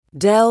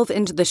Delve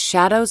into the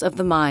shadows of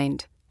the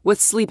mind with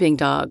Sleeping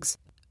Dogs,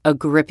 a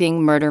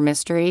gripping murder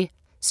mystery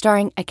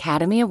starring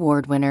Academy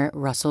Award winner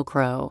Russell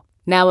Crowe.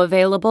 Now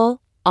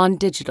available on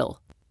digital.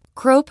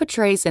 Crowe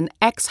portrays an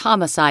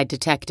ex-homicide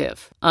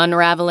detective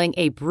unraveling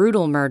a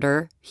brutal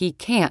murder he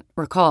can't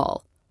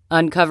recall.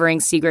 Uncovering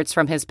secrets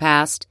from his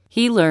past,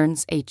 he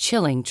learns a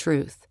chilling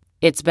truth.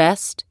 It's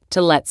best to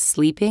let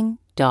sleeping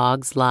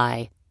dogs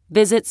lie.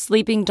 Visit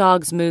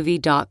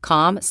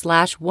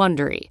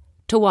sleepingdogsmovie.com/Wondery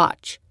to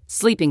watch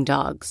Sleeping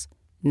Dogs,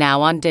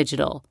 now on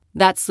digital.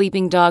 That's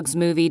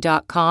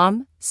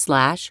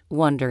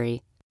sleepingdogsmovie.com/Wondery.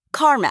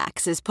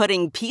 CarMax is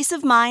putting peace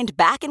of mind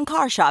back in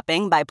car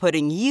shopping by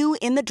putting you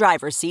in the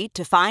driver's seat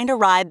to find a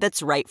ride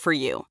that's right for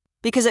you.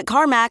 Because at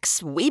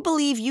CarMax, we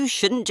believe you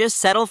shouldn't just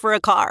settle for a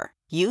car.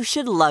 You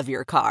should love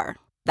your car.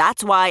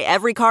 That's why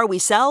every car we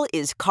sell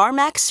is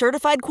CarMax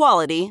certified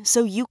quality,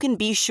 so you can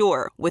be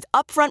sure with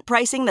upfront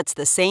pricing that's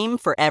the same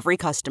for every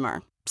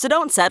customer. So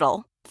don't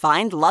settle.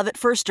 Find love at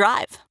first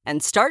drive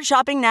and start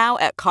shopping now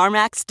at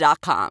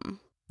CarMax.com.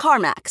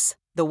 CarMax,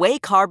 the way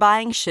car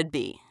buying should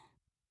be.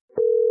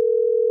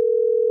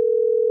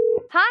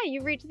 Hi,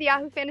 you've reached the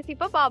Yahoo Fantasy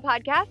Football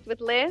Podcast with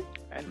Liz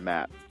and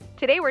Matt.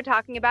 Today we're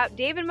talking about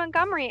David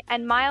Montgomery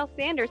and Miles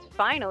Sanders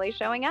finally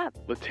showing up.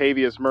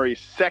 Latavius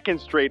Murray's second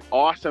straight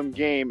awesome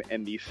game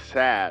and the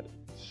sad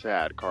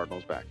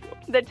Cardinals backfield.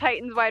 The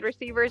Titans wide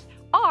receivers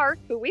are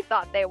who we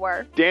thought they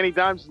were. Danny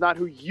Dimes is not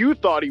who you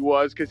thought he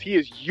was because he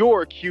is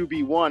your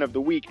QB1 of the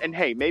week. And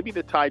hey, maybe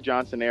the Ty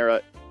Johnson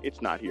era,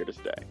 it's not here to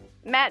stay.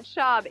 Matt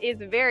Schaub is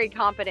very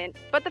confident,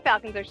 but the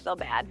Falcons are still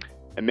bad.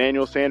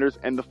 Emmanuel Sanders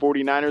and the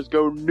 49ers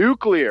go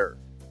nuclear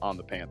on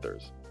the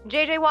Panthers.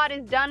 J.J. Watt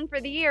is done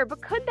for the year,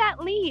 but could that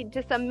lead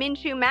to some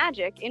Minshew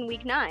magic in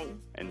Week 9?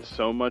 And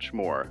so much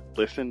more.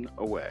 Listen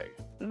away.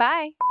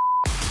 Bye.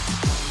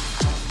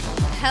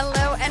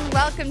 Hello and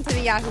welcome to the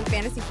Yahoo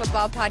Fantasy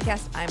Football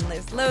Podcast. I'm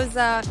Liz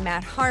Loza.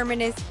 Matt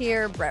Harmon is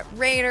here. Brett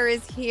Rader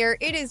is here.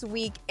 It is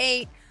Week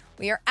 8.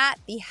 We are at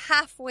the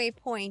halfway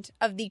point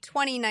of the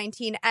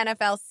 2019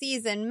 NFL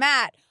season.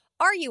 Matt,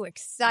 are you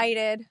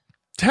excited?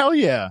 Hell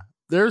yeah.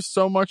 There's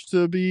so much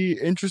to be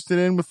interested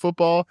in with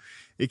football.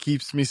 It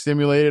keeps me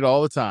stimulated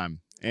all the time.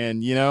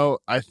 And, you know,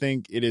 I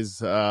think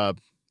it's a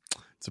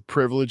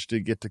privilege to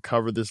get to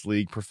cover this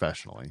league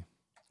professionally.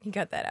 You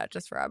got that out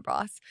just for our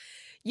boss.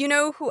 You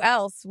know who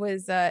else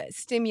was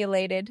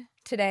stimulated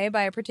today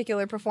by a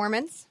particular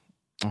performance?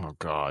 Oh,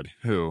 God.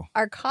 Who?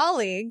 Our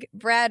colleague,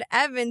 Brad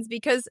Evans,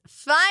 because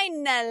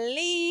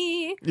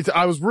finally...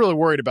 I was really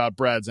worried about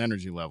Brad's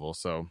energy level,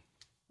 so...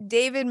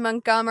 David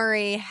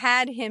Montgomery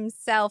had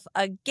himself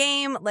a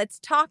game. Let's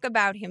talk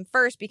about him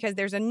first because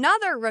there's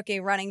another rookie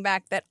running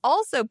back that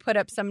also put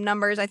up some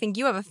numbers. I think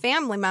you have a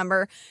family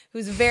member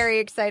who's very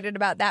excited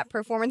about that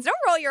performance. Don't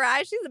roll your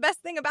eyes. She's the best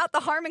thing about the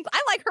Harmon.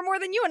 I like her more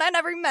than you, and I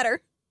never even met her.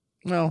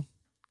 Well,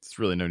 there's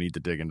really no need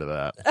to dig into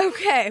that.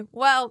 Okay,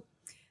 well,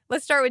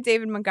 let's start with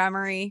David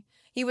Montgomery.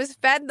 He was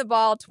fed the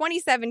ball,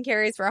 27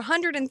 carries for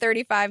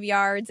 135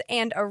 yards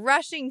and a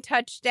rushing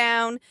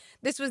touchdown.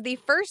 This was the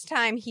first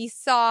time he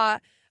saw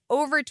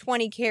over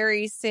 20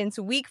 carries since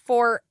Week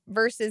 4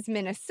 versus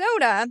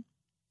Minnesota.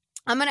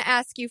 I'm going to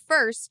ask you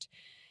first,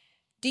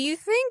 do you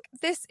think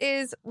this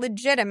is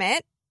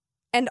legitimate?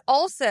 And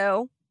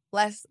also,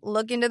 let's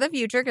look into the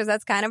future because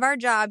that's kind of our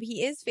job.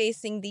 He is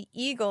facing the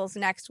Eagles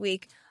next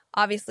week,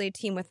 obviously a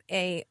team with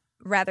a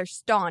rather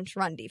staunch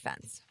run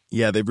defense.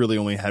 Yeah, they've really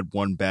only had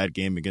one bad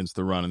game against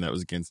the run, and that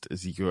was against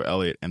Ezekiel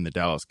Elliott and the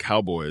Dallas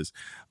Cowboys.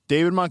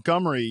 David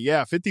Montgomery,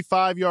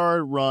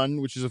 55-yard run,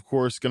 which is, of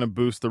course, going to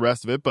boost the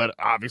rest of it, but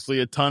obviously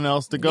a ton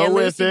else to go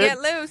with it. Get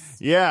loose.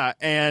 Yeah,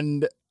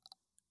 and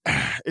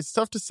it's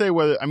tough to say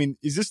whether,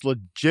 is this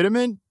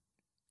legitimate?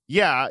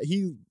 Yeah,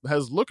 he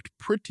has looked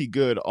pretty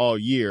good all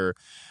year.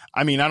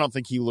 I don't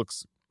think he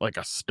looks like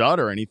a stud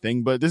or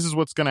anything, but this is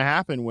what's going to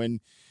happen when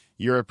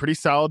you're a pretty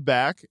solid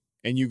back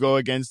and you go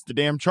against the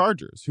damn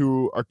Chargers,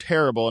 who are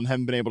terrible and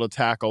haven't been able to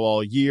tackle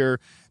all year.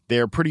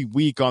 They're pretty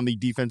weak on the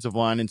defensive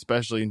line,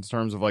 especially in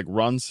terms of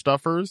run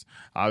stuffers.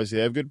 Obviously,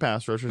 they have good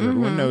pass rushers. Mm-hmm.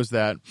 Everyone knows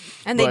that.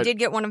 And they did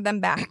get one of them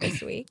back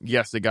this week.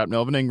 Yes, they got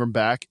Melvin Ingram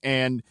back.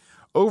 And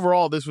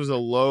overall, this was a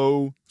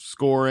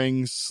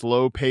low-scoring,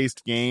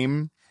 slow-paced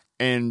game.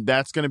 And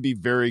that's going to be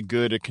very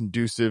good, a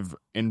conducive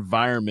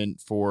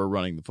environment for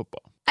running the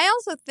football. I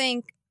also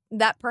think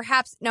that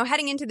perhaps, now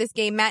heading into this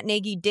game, Matt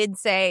Nagy did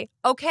say,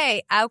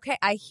 okay,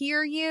 I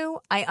hear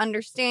you. I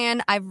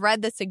understand. I've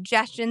read the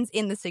suggestions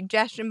in the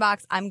suggestion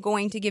box. I'm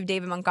going to give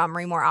David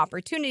Montgomery more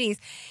opportunities.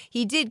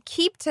 He did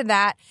keep to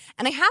that.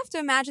 And I have to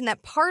imagine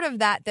that part of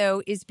that,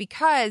 though, is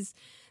because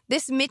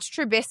this Mitch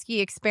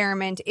Trubisky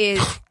experiment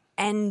is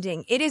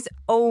ending. It is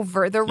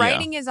over. The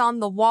writing is on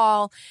the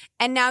wall.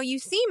 And now you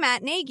see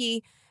Matt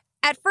Nagy.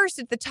 At first,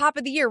 at the top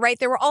of the year, right,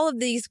 there were all of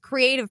these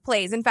creative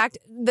plays. In fact,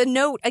 the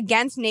note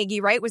against Nagy,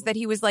 right, was that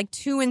he was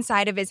too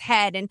inside of his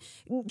head and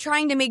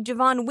trying to make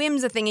Javon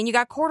Wims a thing. And you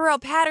got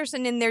Cordarrelle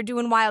Patterson in there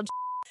doing wild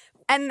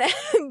and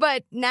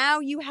but now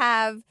you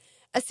have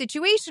a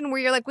situation where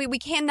you're like, we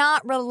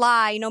cannot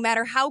rely, no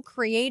matter how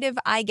creative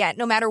I get,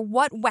 no matter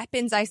what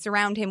weapons I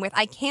surround him with,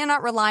 I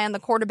cannot rely on the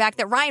quarterback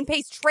that Ryan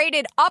Pace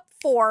traded up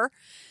for.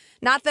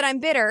 Not that I'm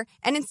bitter.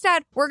 And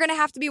instead, we're going to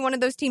have to be one of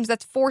those teams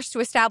that's forced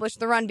to establish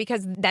the run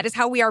because that is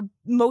how we are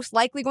most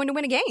likely going to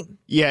win a game.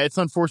 Yeah, it's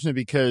unfortunate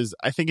because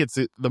I think it's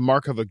the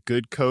mark of a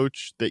good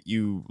coach that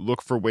you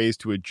look for ways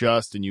to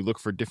adjust and you look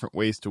for different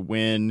ways to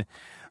win.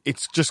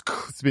 It's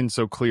been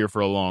so clear for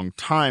a long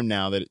time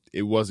now that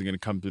it wasn't going to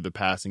come through the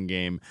passing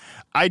game.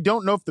 I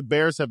don't know if the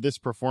Bears have this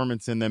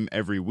performance in them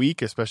every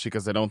week, especially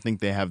because I don't think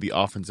they have the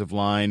offensive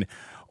line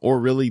or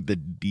really the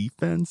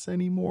defense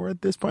anymore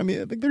at this point. I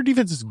mean, I think their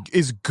defense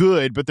is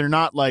good, but they're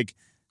not like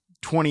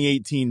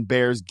 2018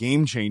 Bears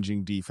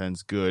game-changing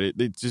defense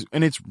good.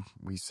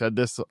 We said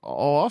this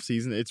all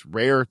offseason. It's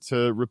rare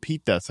to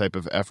repeat that type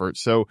of effort.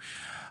 So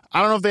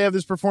I don't know if they have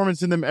this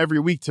performance in them every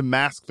week to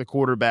mask the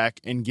quarterback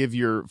and give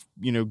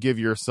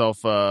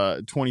yourself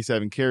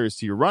 27 carries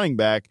to your running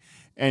back.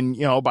 And,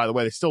 by the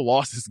way, they still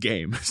lost this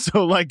game.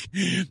 So, like,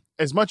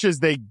 as much as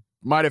they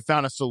might have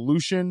found a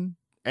solution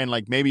and,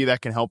 like, maybe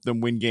that can help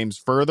them win games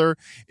further,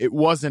 it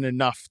wasn't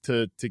enough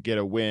to get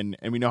a win.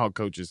 And we know how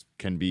coaches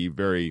can be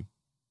very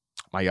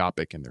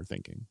myopic in their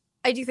thinking.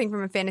 I do think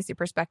from a fantasy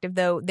perspective,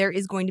 though, there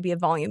is going to be a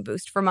volume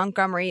boost for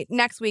Montgomery.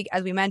 Next week,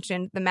 as we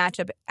mentioned, the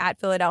matchup at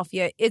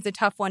Philadelphia is a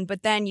tough one,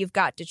 but then you've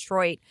got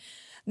Detroit.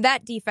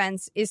 That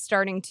defense is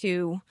starting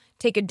to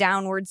take a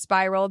downward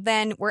spiral.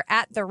 Then we're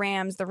at the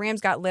Rams. The Rams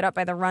got lit up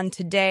by the run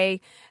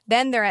today.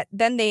 Then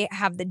they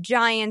have the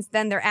Giants.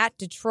 Then they're at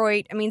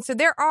Detroit. I mean, so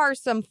there are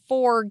some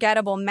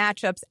forgettable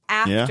matchups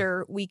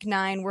after Week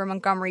 9 where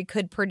Montgomery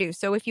could produce.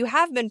 So if you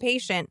have been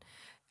patient,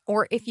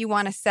 or if you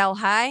want to sell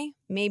high,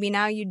 maybe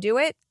now you do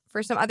it.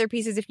 For some other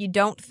pieces, if you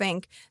don't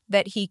think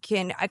that he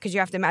can, because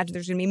you have to imagine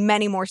there's going to be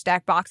many more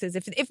stacked boxes.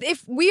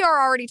 If we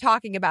are already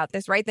talking about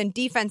this, right, then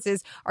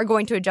defenses are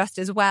going to adjust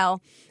as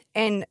well.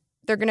 And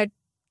they're going to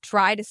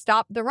try to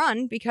stop the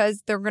run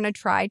because they're going to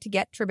try to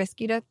get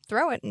Trubisky to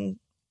throw it. And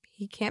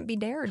he can't be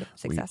dared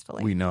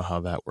successfully. We know how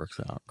that works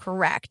out.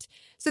 Correct.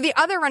 So the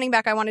other running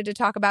back I wanted to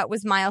talk about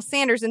was Miles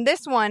Sanders. And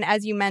this one,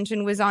 as you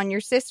mentioned, is on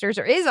your sister's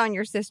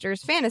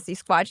fantasy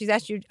squad. She's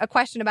asked you a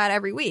question about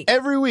every week.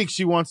 Every week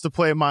she wants to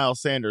play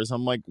Miles Sanders.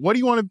 I'm like, what do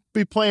you want to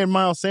be playing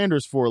Miles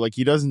Sanders for? Like,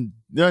 he doesn't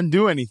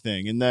do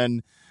anything. And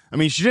then, I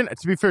mean, to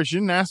be fair, she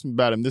didn't ask me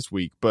about him this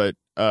week, but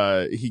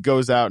he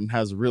goes out and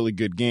has a really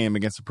good game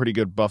against a pretty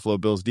good Buffalo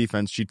Bills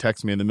defense. She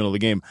texts me in the middle of the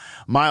game,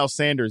 Miles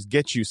Sanders,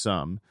 get you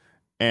some.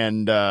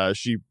 And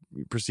she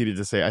proceeded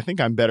to say, I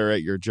think I'm better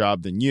at your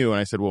job than you. And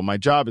I said, well, my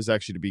job is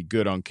actually to be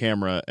good on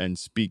camera and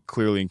speak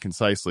clearly and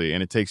concisely.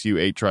 And it takes you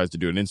 8 tries to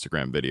do an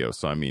Instagram video.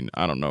 So, I mean,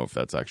 I don't know if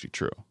that's actually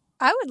true.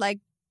 I would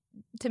like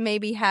to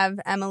maybe have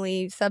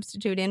Emily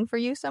substitute in for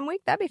you some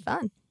week. That'd be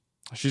fun.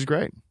 She's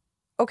great.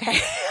 Okay.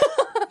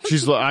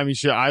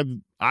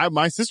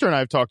 My sister and I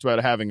have talked about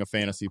having a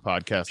fantasy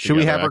podcast. Should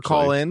we have her actually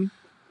call in?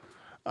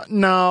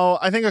 No,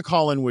 I think a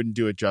call-in wouldn't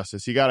do it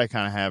justice. You got to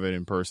kind of have it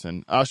in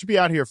person. She'll be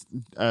out here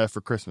for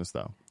Christmas,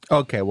 though.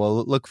 Okay,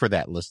 well, look for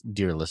that,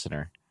 dear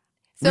listener.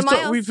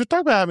 So we've talked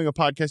about having a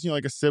podcast,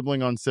 like a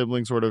sibling on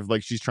sibling, sort of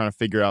like she's trying to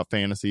figure out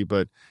fantasy,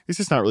 but it's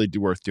just not really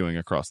worth doing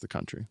across the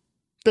country.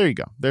 There you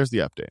go. There's the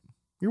update.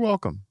 You're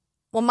welcome.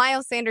 Well,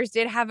 Miles Sanders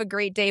did have a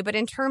great day, but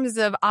in terms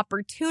of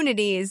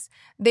opportunities,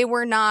 they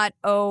were not,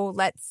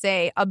 let's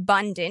say,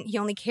 abundant. He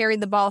only carried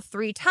the ball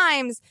 3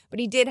 times, but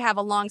he did have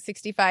a long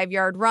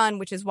 65-yard run,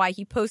 which is why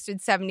he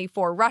posted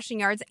 74 rushing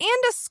yards and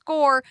a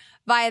score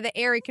via the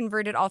air. He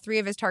converted all 3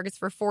 of his targets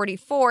for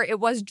 44. It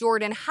was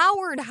Jordan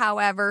Howard,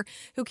 however,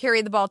 who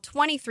carried the ball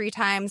 23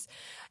 times,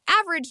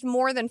 averaged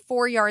more than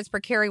 4 yards per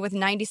carry with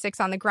 96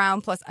 on the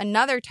ground, plus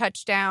another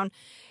touchdown.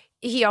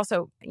 He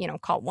also,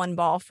 caught 1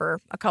 ball for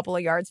a couple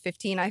of yards,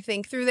 15, I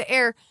think, through the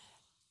air.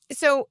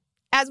 So,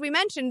 as we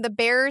mentioned, the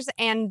Bears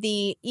and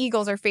the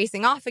Eagles are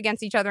facing off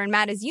against each other. And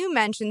Matt, as you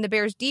mentioned, the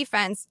Bears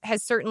defense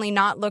has certainly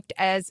not looked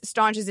as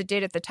staunch as it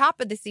did at the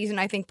top of the season.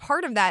 I think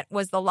part of that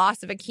was the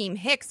loss of Akeem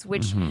Hicks,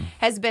 which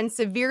has been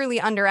severely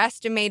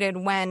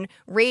underestimated when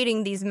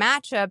rating these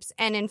matchups.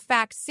 And in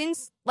fact,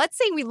 since, let's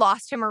say we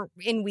lost him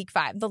in week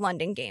 5, the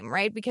London game,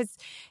 right? Because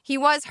he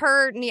was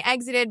hurt and he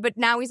exited, but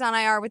now he's on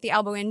IR with the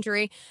elbow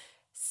injury.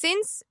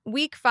 Since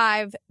week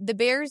 5, the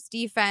Bears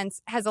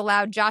defense has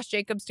allowed Josh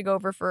Jacobs to go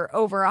for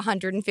over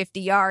 150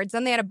 yards.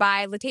 Then they had a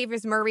bye.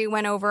 Latavius Murray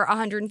went over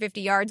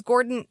 150 yards.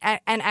 Gordon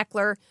and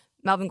Eckler,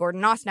 Melvin Gordon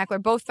and Austin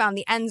Eckler, both found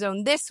the end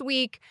zone this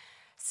week.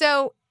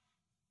 So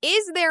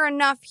is there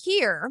enough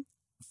here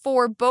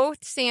for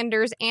both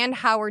Sanders and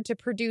Howard to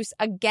produce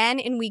again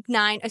in week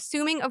 9,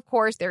 assuming, of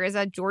course, there is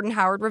a Jordan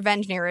Howard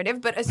revenge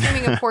narrative, but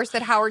assuming, of course,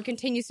 that Howard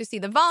continues to see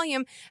the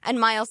volume and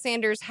Miles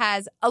Sanders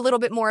has a little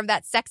bit more of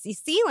that sexy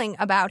ceiling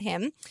about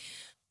him.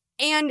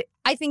 And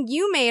I think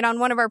you made on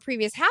one of our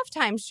previous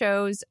halftime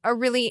shows a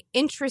really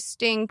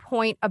interesting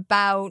point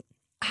about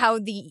how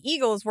the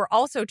Eagles were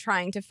also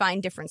trying to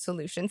find different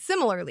solutions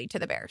similarly to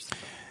the Bears.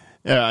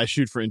 Yeah, I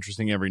shoot for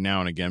interesting every now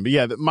and again. But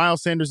yeah,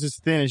 Miles Sanders is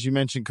thin, as you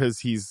mentioned, because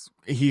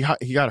he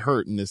got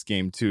hurt in this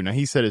game too. Now,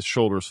 he said his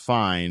shoulder's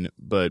fine,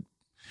 but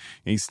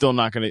he's still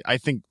not going to. I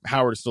think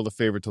Howard is still the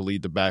favorite to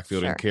lead the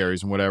backfield in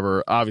carries and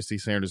whatever. Obviously,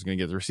 Sanders is going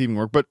to get the receiving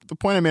work. But the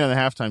point I made on the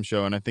halftime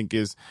show, and I think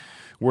is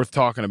worth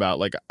talking about,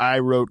 like I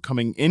wrote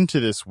coming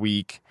into this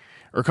week,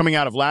 or coming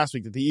out of last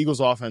week, that the Eagles'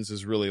 offense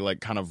is really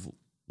like kind of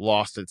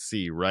lost at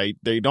sea, right?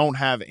 They don't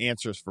have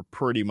answers for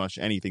pretty much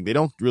anything. They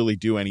don't really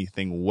do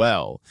anything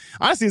well.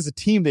 Honestly, as a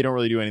team, they don't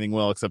really do anything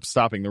well except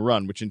stopping the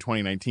run, which in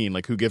 2019,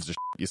 like who gives a shit?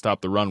 You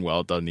stop the run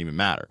well, it doesn't even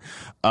matter.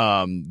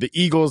 The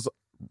Eagles,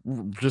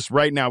 just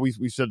right now, we've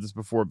said this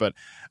before, but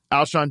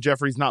Alshon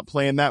Jeffrey's not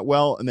playing that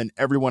well, and then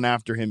everyone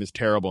after him is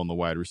terrible in the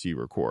wide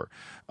receiver core.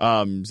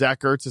 Zach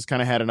Ertz has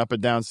kind of had an up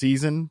and down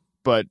season,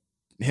 but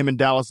him and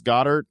Dallas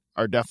Goedert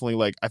are definitely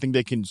like, I think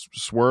they can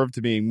swerve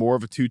to being more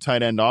of a two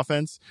tight end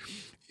offense.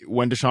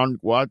 When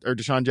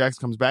Deshaun Jackson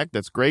comes back,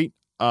 that's great.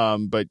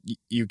 But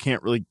you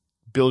can't really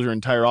build your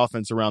entire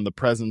offense around the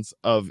presence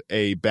of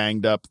a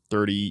banged up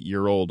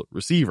 30-year-old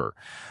receiver.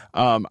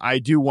 I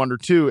do wonder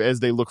too, as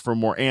they look for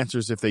more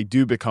answers, if they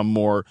do become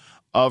more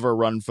of a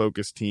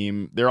run-focused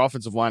team. Their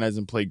offensive line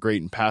hasn't played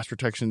great in pass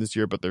protection this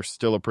year, but they're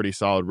still a pretty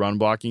solid run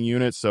blocking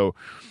unit. So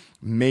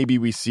maybe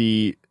we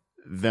see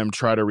them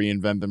try to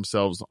reinvent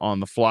themselves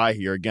on the fly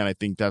here. Again, I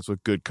think that's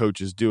what good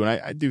coaches do.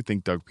 And I do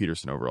think Doug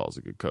Peterson overall is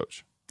a good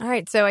coach. All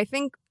right, so I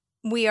think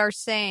we are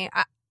saying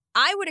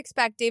I would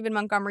expect David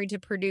Montgomery to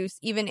produce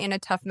even in a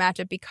tough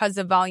matchup because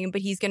of volume,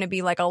 but he's going to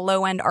be like a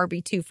low-end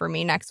RB2 for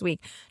me next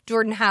week.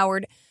 Jordan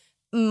Howard,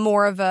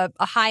 more of a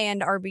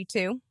high-end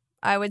RB2,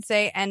 I would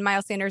say, and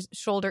Miles Sanders,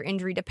 shoulder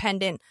injury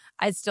dependent,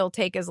 I'd still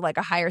take as like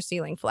a higher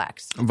ceiling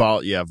flex.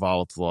 Volatile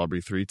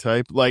RB3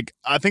 type. Like,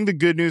 I think the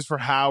good news for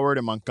Howard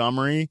and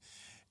Montgomery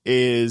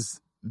is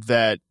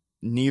that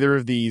neither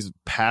of these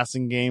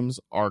passing games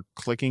are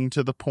clicking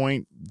to the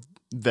point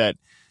that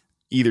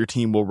either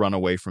team will run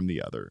away from the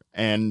other.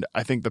 And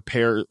I think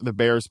the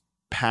Bears'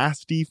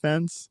 pass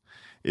defense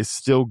is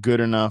still good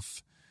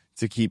enough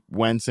to keep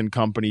Wentz and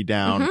company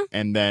down. Mm-hmm.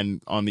 And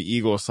then on the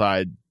Eagles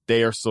side,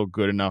 they are still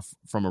good enough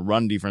from a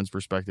run defense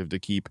perspective to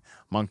keep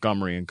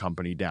Montgomery and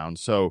company down.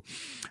 So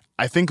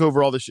I think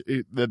overall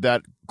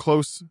that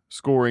close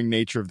scoring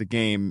nature of the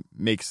game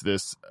makes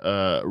this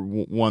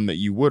one that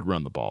you would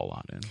run the ball a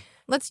lot in.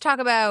 Let's talk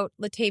about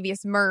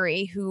Latavius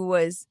Murray, who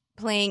was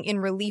playing in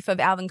relief of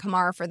Alvin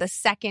Kamara for the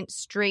second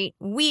straight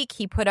week.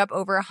 He put up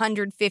over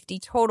 150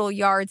 total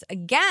yards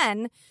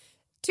again.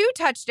 2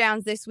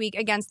 touchdowns this week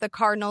against the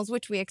Cardinals,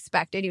 which we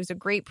expected. He was a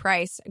great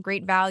price, a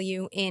great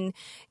value in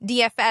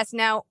DFS.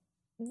 Now,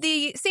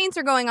 the Saints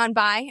are going on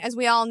bye, as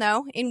we all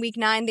know. In Week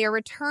 9, they're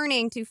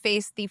returning to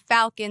face the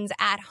Falcons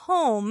at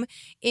home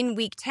in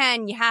Week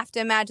 10. You have to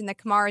imagine that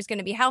Kamara is going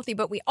to be healthy,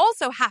 but we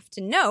also have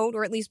to note,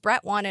 or at least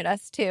Brett wanted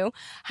us to,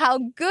 how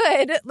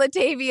good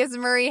Latavius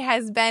Murray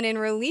has been in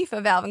relief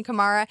of Alvin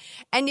Kamara.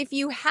 And if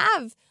you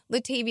have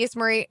Latavius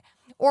Murray,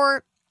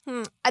 or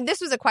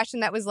this was a question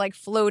that was like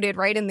floated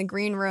right in the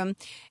green room.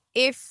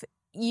 If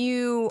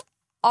you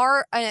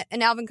are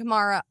an Alvin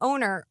Kamara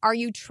owner, are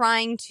you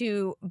trying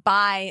to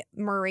buy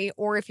Murray?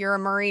 Or if you're a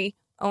Murray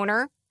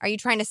owner, are you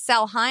trying to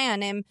sell high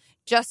on him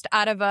just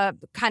out of a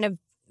kind of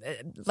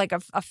like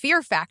a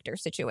fear factor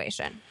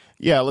situation?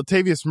 Yeah,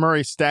 Latavius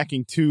Murray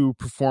stacking 2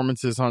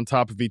 performances on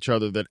top of each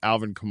other that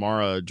Alvin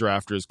Kamara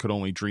drafters could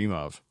only dream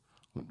of.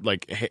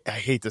 Like, I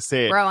hate to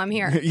say it. Bro, I'm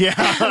here. Yeah.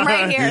 I'm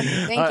right here.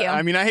 Thank you.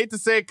 I mean, I hate to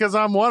say it because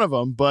I'm one of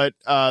them, but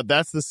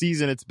that's the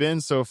season it's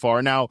been so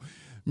far. Now,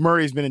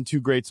 Murray's been in 2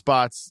 great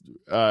spots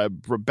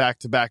back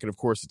to back, and of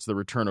course, it's the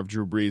return of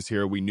Drew Brees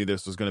here. We knew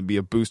this was going to be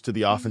a boost to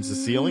the offensive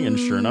ceiling, and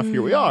sure enough,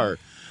 here we are.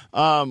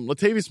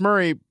 Latavius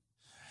Murray,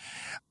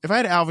 if I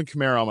had Alvin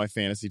Kamara on my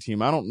fantasy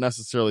team, I don't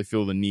necessarily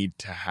feel the need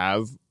to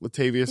have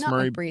Latavius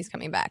Murray. Not with Brees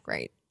coming back,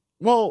 right?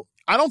 Well,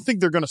 I don't think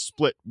they're going to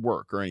split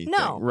work or anything,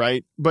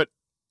 right? But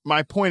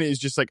my point is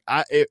just like,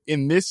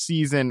 in this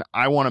season,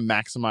 I want to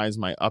maximize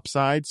my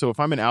upside. So if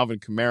I'm an Alvin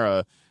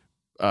Kamara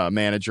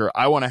manager,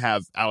 I want to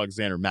have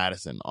Alexander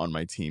Mattison on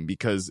my team,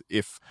 because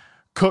if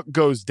Cook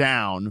goes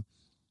down,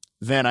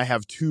 then I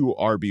have 2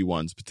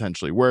 RB1s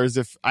potentially. Whereas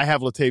if I have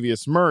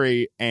Latavius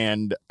Murray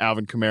and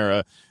Alvin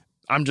Kamara,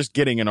 I'm just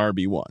getting an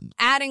RB1.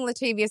 Adding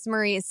Latavius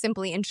Murray is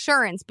simply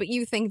insurance, but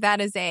you think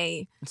that is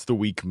it's the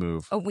weak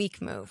move. A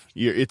weak move.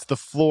 It's the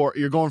floor.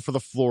 You're going for the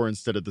floor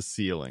instead of the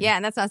ceiling. Yeah,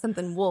 and that's not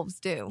something Wolves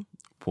do.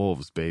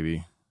 Wolves,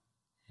 baby.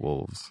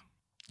 Wolves.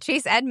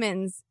 Chase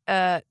Edmonds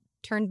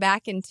turned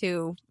back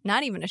into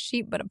not even a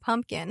sheep, but a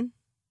pumpkin.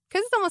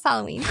 Because it's almost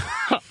Halloween.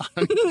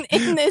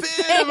 In this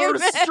bit of a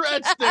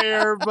stretch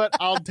there, but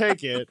I'll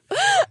take it.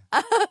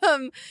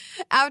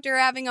 After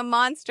having a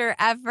monster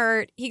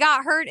effort, he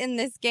got hurt in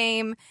this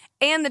game.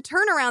 And the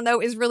turnaround,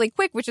 though, is really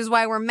quick, which is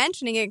why we're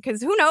mentioning it,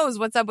 because who knows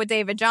what's up with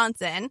David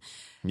Johnson.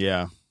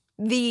 Yeah.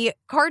 The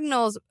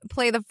Cardinals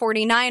play the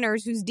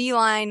 49ers, whose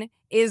D-line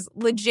is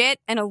legit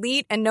and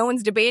elite, and no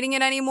one's debating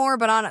it anymore,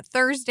 but on a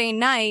Thursday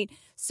night.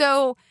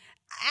 So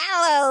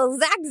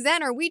Zach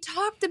Zenner. We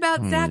talked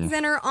about Zach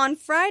Zenner on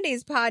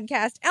Friday's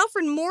podcast.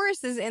 Alfred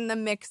Morris is in the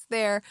mix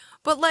there.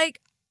 But,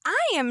 like, I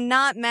am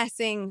not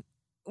messing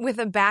with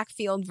a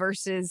backfield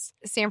versus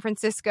San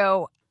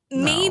Francisco.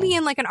 No. Maybe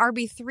in, like, an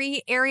RB3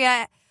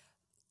 area.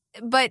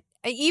 But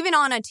even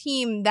on a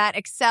team that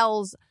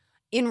excels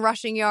in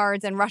rushing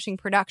yards and rushing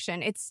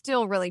production, it's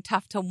still really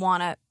tough to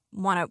want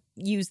to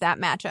use that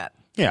matchup.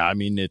 Yeah, I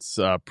mean, it's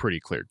pretty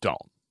clear.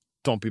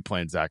 Don't be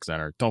playing Zach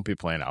Zenner. Don't be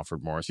playing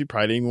Alfred Morris. You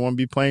probably didn't even want to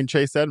be playing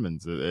Chase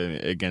Edmonds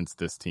against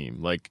this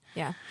team. Like,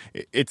 yeah,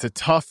 it's a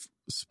tough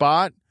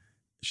spot.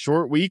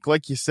 Short week,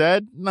 like you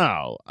said.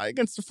 No,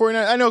 against the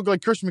 49ers. I know,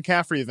 like, Christian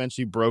McCaffrey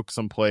eventually broke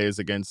some plays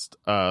against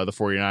the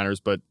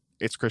 49ers, but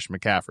it's Christian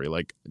McCaffrey.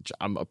 Like,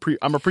 I'm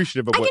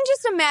appreciative of I can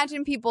just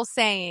imagine people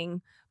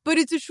saying, but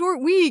it's a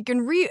short week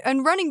and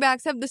running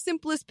backs have the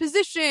simplest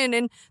position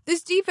and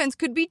this defense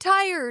could be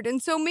tired.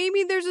 And so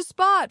maybe there's a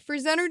spot for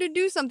Zenner to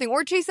do something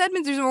or Chase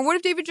Edmonds or what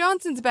if David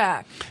Johnson's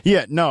back?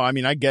 Yeah, no, I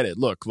mean, I get it.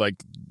 Look,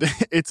 like,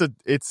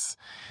 it's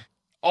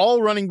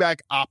all running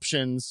back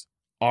options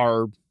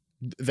are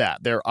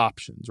they're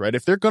options, right?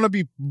 If they're going to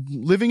be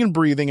living and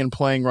breathing and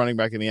playing running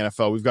back in the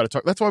NFL, we've got to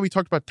talk. That's why we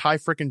talked about Ty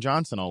frickin'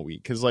 Johnson all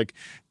week. Cause like,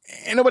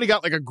 ain't nobody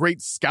got like a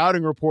great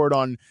scouting report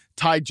on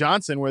Ty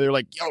Johnson where they're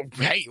like, yo,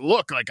 hey,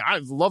 look, like I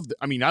love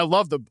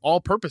the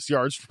all-purpose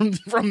yards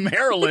from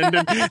Maryland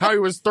and how he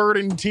was third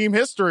in team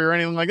history or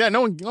anything like that.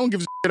 No one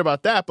gives a shit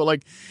about that. But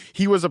like,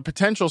 he was a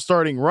potential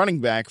starting running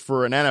back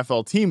for an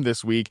NFL team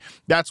this week.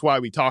 That's why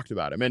we talked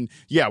about him. And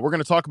yeah, we're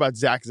going to talk about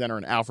Zach Zenner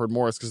and Alfred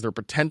Morris because they're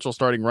potential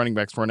starting running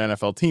backs for an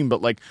NFL team.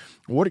 But like,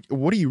 what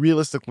are you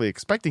realistically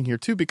expecting here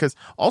too? Because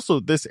also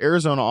this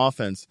Arizona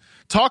offense,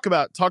 talk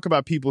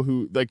about people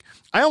who like,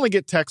 I only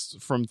get texts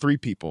from 3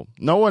 people.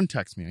 No one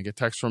texts me. I get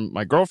texts from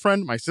my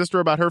girlfriend, my sister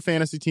about her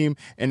fantasy team,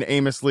 and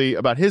Amos Lee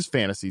about his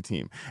fantasy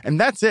team. And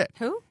that's it.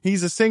 Who?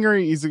 He's a singer.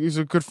 He's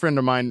a good friend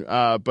of mine.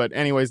 But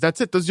anyways,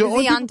 that's it. Is he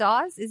on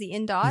Dawes? Is he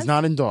in Dawes? He's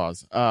not in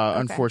Dawes,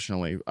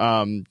 unfortunately.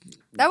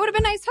 That would have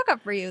been a nice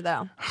hookup for you,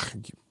 though.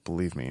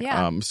 Believe me.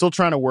 Yeah. I'm still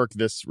trying to work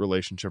this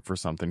relationship for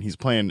something. He's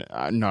playing.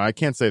 No, I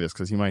can't say this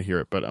because he might hear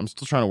it, but I'm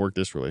still trying to work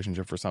this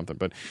relationship for something.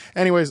 But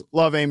anyways,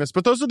 love Amos.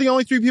 But those are the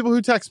only 3 people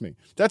who text me.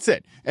 That's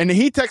it. And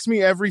he texts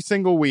me every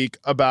single week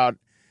about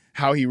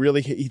how he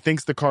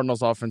thinks the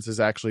Cardinals offense is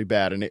actually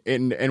bad.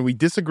 And we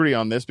disagree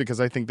on this because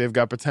I think they've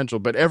got potential.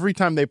 But every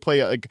time they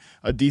play like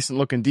a decent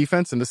looking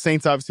defense, and the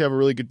Saints obviously have a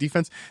really good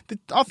defense, the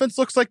offense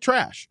looks like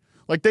trash.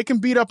 Like they can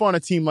beat up on a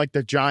team like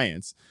the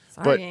Giants.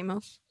 Sorry,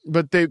 Amos.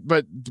 But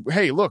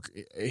hey, look,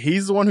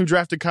 he's the one who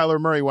drafted Kyler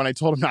Murray when I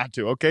told him not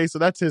to. Okay, so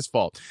that's his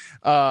fault.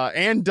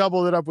 And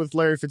doubled it up with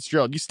Larry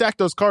Fitzgerald. You stack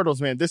those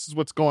Cardinals, man. This is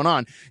what's going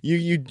on.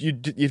 You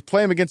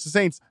play them against the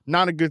Saints,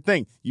 not a good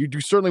thing. You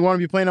do certainly want to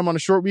be playing them on a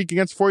short week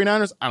against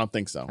 49ers. I don't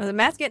think so. The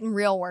Matt's getting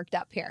real worked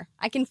up here.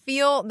 I can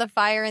feel the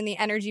fire and the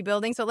energy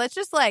building. So let's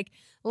just like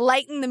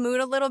lighten the mood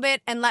a little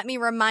bit and let me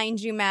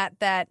remind you, Matt,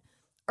 that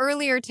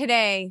earlier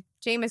today,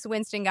 Jameis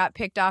Winston got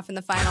picked off in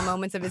the final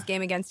moments of his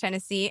game against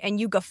Tennessee,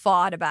 and you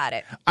guffawed about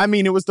it. I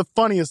mean, it was the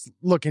funniest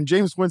look, and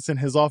Jameis Winston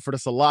has offered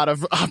us a lot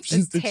of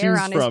options to choose from. His hair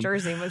on his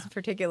jersey was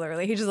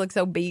particularly, he just looked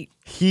so beat.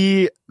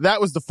 That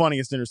was the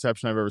funniest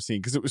interception I've ever seen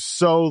because it was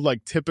so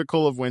like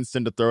typical of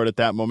Winston to throw it at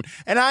that moment.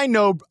 And I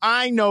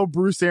know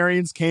Bruce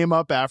Arians came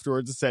up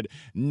afterwards and said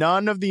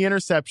none of the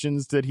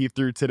interceptions that he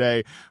threw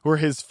today were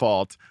his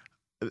fault.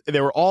 They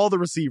were all the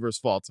receivers'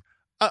 faults.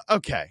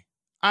 Okay.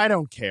 I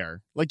don't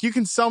care. Like, you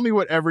can sell me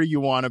whatever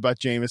you want about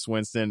Jameis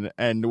Winston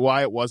and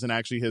why it wasn't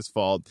actually his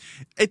fault.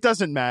 It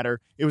doesn't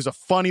matter. It was a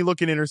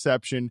funny-looking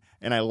interception,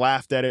 and I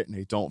laughed at it, and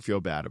I don't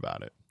feel bad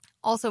about it.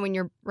 Also, when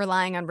you're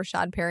relying on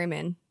Rashad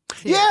Perryman.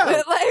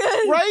 Yeah,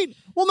 right?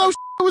 Well, no,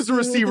 it was the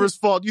receiver's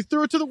fault. You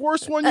threw it to the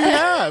worst one you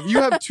have.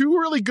 You have 2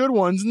 really good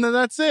ones, and then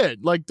that's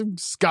it. Like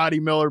Scotty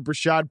Miller,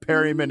 Rashad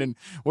Perryman, and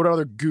what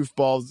other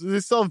goofballs? Do they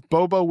still have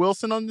Bobo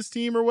Wilson on this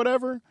team or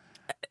whatever?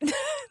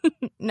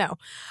 No.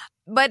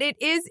 But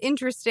it is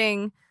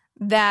interesting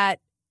that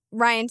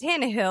Ryan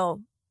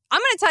Tannehill, I'm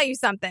going to tell you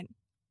something.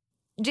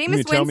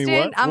 Jameis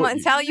Winston, I'm going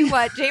to tell you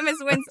what. Jameis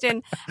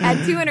Winston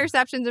had 2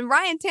 interceptions, and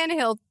Ryan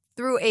Tannehill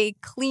threw a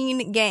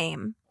clean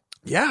game.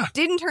 Yeah.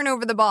 Didn't turn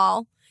over the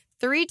ball.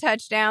 3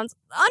 touchdowns,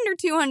 under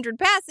 200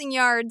 passing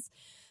yards.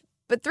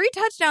 But 3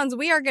 touchdowns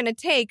we are going to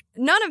take.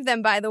 None of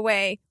them, by the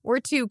way, were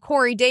to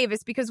Corey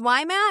Davis. Because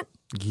why, Matt?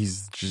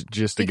 He's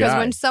just a guy. Because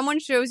when someone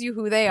shows you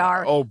who they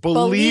are,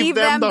 believe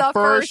them the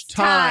first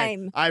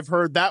time. I've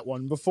heard that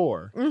one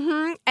before.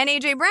 Mm-hmm. And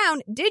A.J.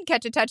 Brown did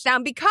catch a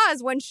touchdown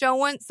because when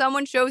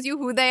someone shows you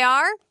who they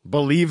are,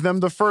 believe them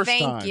the first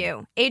time. Thank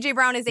you. A.J.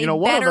 Brown is a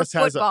better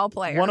football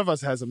player. One of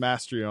us has a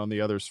mastery on the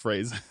other's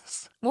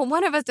phrases. Well,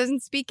 one of us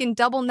doesn't speak in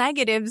double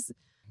negatives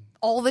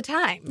all the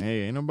time.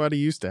 Hey, ain't nobody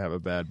used to have a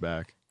bad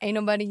back. Ain't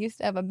nobody used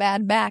to have a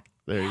bad back.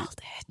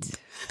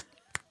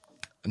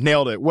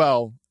 Nailed it.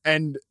 Well,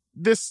 and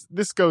this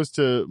goes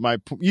to my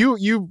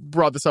you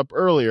brought this up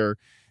earlier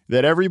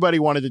that everybody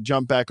wanted to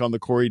jump back on the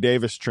Corey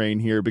Davis train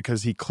here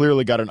because he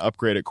clearly got an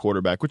upgrade at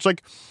quarterback, which,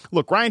 like,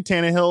 look, Ryan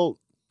Tannehill,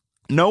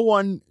 No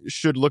one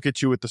should look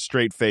at you with a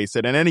straight face.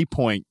 And at any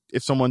point,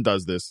 if someone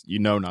does this, you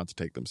know not to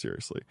take them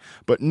seriously.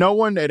 But no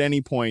one at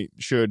any point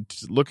should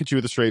look at you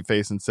with a straight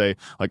face and say,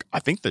 like, I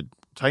think the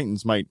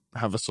Titans might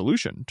have a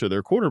solution to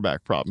their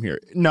quarterback problem here.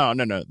 No,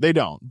 they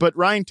don't. But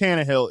Ryan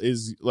Tannehill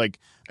is like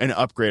an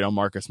upgrade on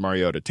Marcus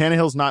Mariota.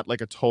 Tannehill's not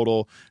like a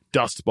total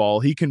dust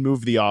ball. He can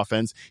move the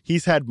offense.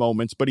 He's had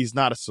moments, but he's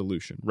not a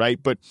solution,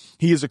 right? But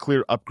he is a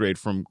clear upgrade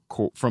from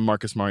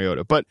Marcus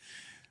Mariota. But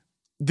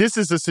this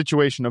is a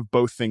situation of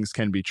both things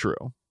can be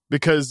true,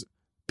 because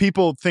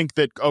people think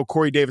that,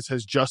 Corey Davis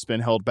has just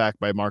been held back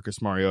by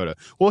Marcus Mariota.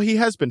 Well, he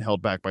has been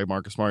held back by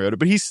Marcus Mariota,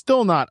 but he's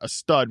still not a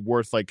stud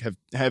worth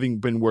having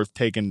been worth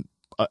taken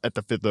at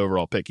the 5th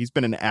overall pick. He's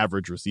been an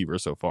average receiver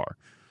so far.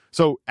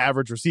 So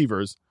average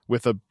receivers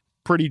with a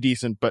pretty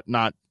decent but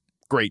not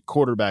great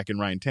quarterback in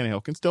Ryan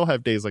Tannehill can still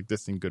have days like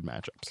this in good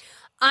matchups.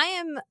 I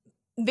am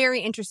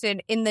very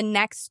interested in the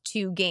next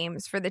 2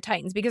 games for the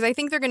Titans, because I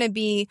think they're going to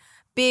be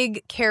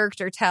big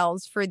character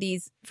tells for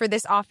this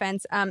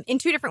offense in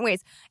 2 different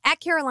ways. At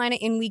Carolina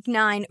in week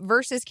 9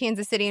 versus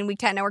Kansas City in week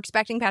 10. Now we're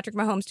expecting Patrick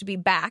Mahomes to be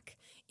back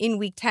in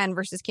week 10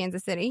 versus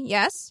Kansas City.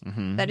 Yes,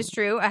 that is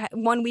true.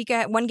 1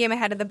 game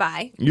ahead of the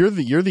bye. You're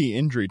the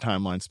injury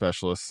timeline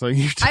specialist, so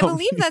I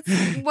believe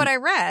that's what I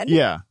read.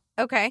 Yeah.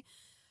 Okay.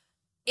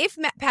 If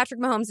Patrick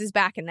Mahomes is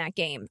back in that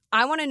game,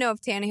 I want to know if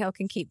Tannehill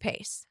can keep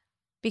pace,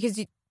 because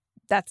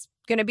that's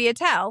going to be a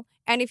tell.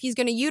 And if he's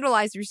going to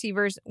utilize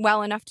receivers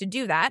well enough to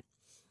do that.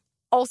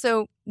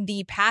 Also,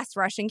 the pass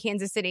rush in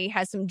Kansas City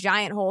has some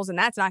giant holes, and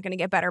that's not going to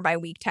get better by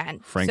week 10.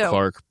 Frank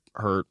Clark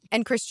hurt.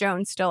 And Chris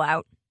Jones still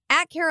out.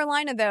 At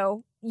Carolina,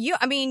 though, you're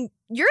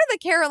the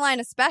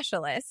Carolina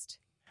specialist.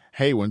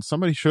 Hey, when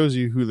somebody shows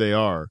you who they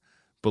are,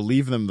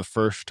 believe them the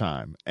first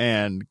time.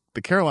 And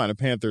the Carolina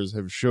Panthers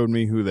have showed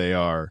me who they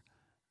are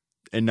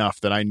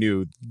enough that I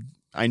knew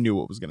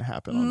what was going to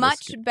happen on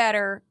Much this game.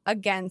 better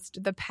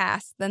against the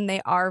pass than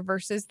they are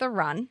versus the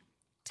run.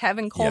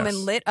 Tevin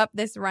Coleman lit up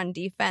this run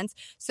defense.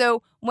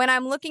 So when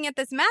I'm looking at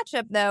this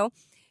matchup, though,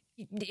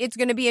 it's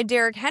going to be a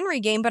Derrick Henry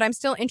game, but I'm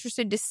still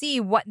interested to see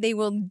what they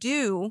will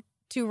do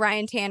to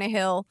Ryan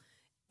Tannehill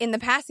in the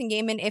passing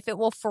game, and if it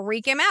will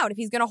freak him out, if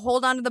he's going to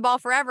hold on to the ball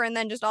forever and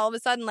then just all of a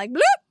sudden, like,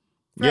 bloop,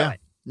 throw it.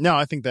 No,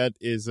 I think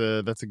that's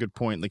a good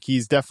point. Like,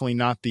 he's definitely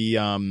not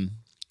the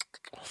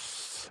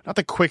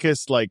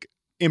quickest, like,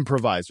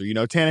 improviser.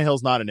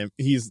 Tannehill's not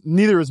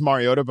neither is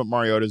Mariota, but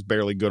Mariota's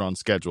barely good on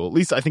schedule. At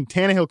least I think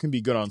Tannehill can be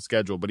good on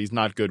schedule, but he's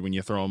not good when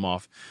you throw him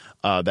off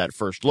that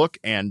first look,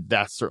 and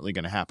that's certainly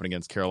going to happen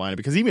against Carolina,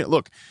 because even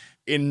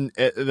in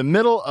the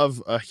middle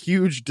of a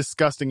huge,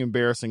 disgusting,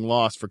 embarrassing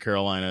loss for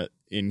Carolina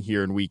in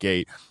week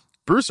 8,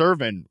 Bruce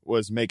Irvin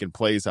was making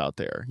plays out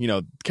there.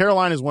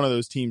 Carolina is one of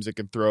those teams that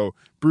can throw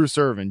Bruce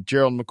Irvin,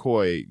 Gerald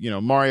McCoy,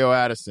 Mario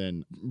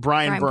Addison,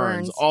 Brian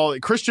Burns,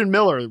 Christian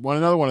Miller,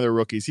 another one of their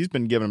rookies. He's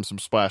been giving them some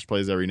splash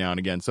plays every now and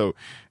again. So,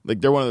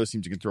 they're one of those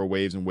teams that can throw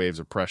waves and waves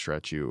of pressure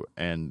at you,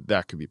 and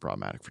that could be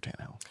problematic for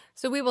Tannehill.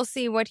 So we will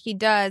see what he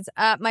does.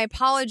 My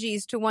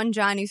apologies to one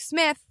Jonnu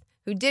Smith,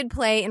 who did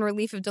play in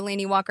relief of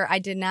Delanie Walker. I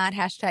did not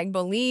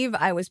 #believe.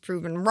 I was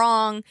proven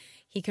wrong.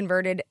 He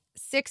converted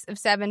 6 of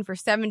 7 for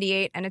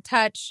 78 and a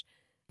touch.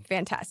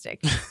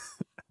 Fantastic.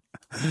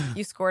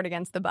 You scored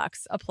against the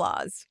Bucs.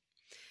 Applause.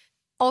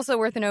 Also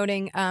worth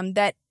noting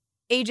that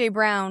A.J.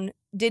 Brown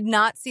did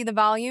not see the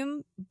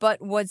volume,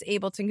 but was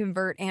able to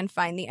convert and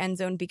find the end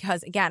zone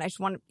because, again,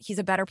 he's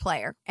a better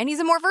player. And he's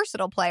a more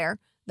versatile player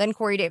than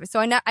Corey Davis. So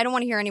I don't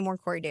want to hear any more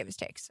Corey Davis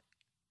takes.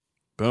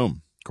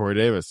 Boom. Corey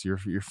Davis, you're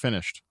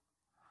finished.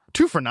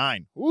 2 for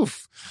 9.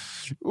 Oof.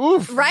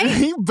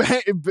 Right?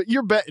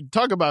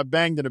 Talk about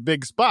banged in a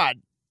big spot.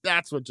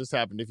 That's what just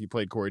happened if you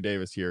played Corey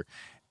Davis here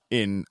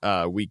in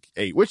week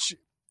 8, which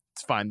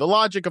it's fine. The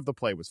logic of the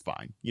play was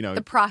fine.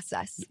 The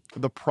process.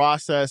 The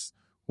process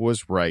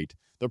was right.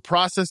 The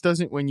process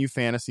doesn't win you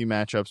fantasy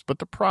matchups, but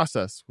the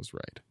process was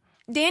right.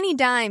 Danny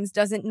Dimes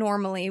doesn't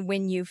normally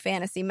win you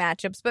fantasy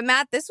matchups, but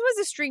Matt, this was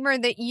a streamer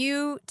that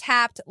you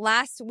tapped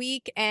last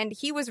week, and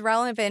he was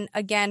relevant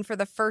again for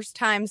the first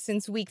time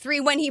since week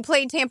 3 when he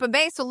played Tampa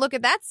Bay. So look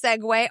at that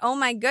segue. Oh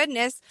my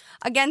goodness.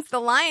 Against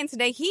the Lions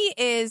today, he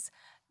is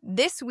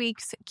this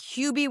week's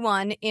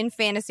QB1 in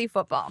fantasy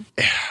football.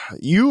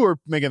 You were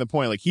making the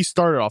point, like, he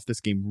started off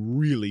this game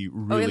really,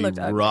 really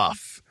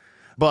rough,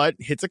 but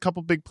hits a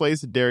couple big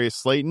plays to Darius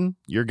Slayton,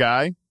 your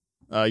guy,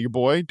 your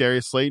boy,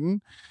 Darius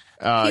Slayton.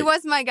 He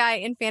was my guy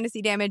in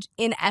fantasy damage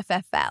in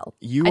FFL.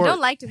 I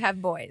don't like to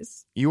have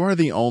boys. You are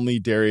the only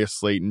Darius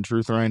Slayton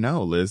truther I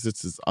know, Liz.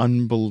 It's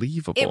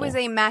unbelievable. It was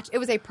a match. It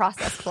was a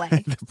process play.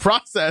 The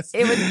process.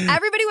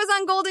 Everybody was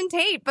on Golden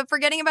Tate, but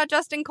forgetting about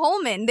Justin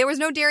Coleman. There was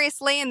no Darius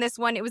Slay in this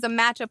one. It was a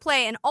matchup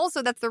play. And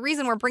also, that's the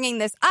reason we're bringing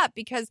this up,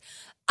 because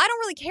I don't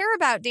really care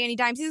about Danny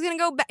Dimes. He's going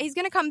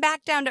to come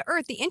back down to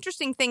earth. The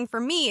interesting thing for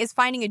me is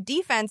finding a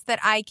defense that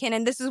I can,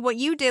 and this is what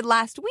you did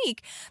last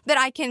week, that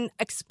I can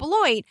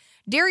exploit.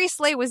 Darius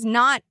Slay was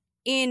not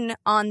in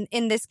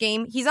this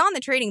game. He's on the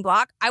trading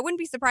block. I wouldn't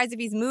be surprised if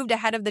he's moved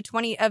ahead of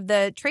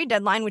the trade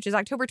deadline, which is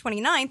October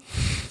 29th.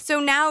 So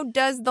now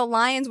does the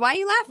Lions, why are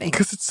you laughing?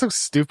 Because it's so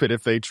stupid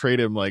if they trade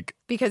him, like,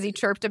 because he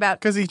chirped about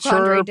because he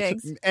Quandre chirped,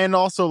 Diggs. and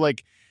also,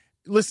 like,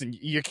 listen,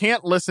 you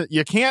can't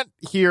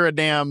hear a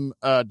damn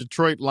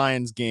Detroit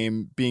Lions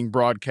game being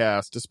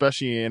broadcast,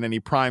 especially in any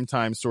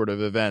primetime sort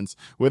of events,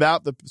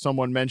 without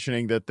someone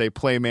mentioning that they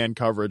play man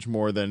coverage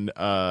more than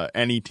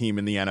any team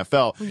in the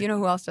NFL. You know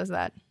who else does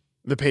that?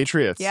 The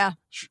Patriots. Yeah.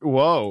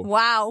 Whoa.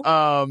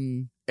 Wow.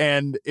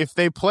 And if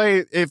they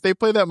play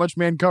that much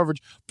man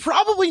coverage,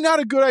 probably not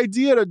a good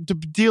idea to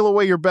deal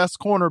away your best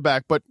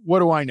cornerback. But what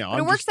do I know? But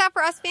it works out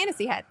for us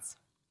fantasy heads.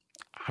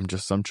 I'm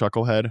just some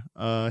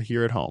chucklehead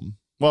here at home.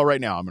 Well,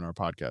 right now I'm in our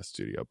podcast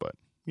studio, but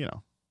you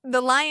know.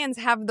 The Lions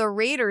have the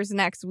Raiders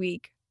next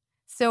week.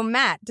 So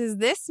Matt, does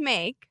this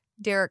make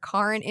Derek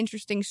Carr an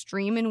interesting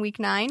stream in week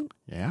 9?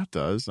 Yeah, it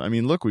does. I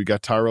mean, look, we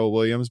got Tyrell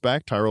Williams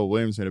back. Tyrell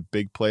Williams made a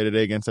big play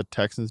today against the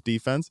Texans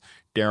defense.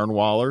 Darren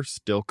Waller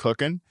still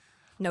cooking.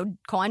 No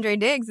Quandre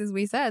Diggs, as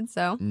we said,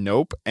 so.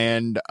 Nope.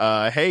 And,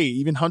 hey,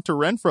 even Hunter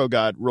Renfrow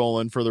got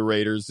rolling for the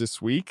Raiders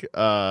this week,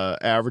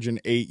 averaging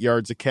 8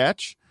 yards a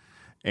catch.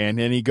 And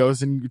then he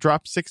goes and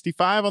drops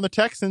 65 on the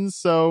Texans,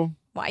 so.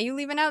 Why are you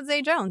leaving out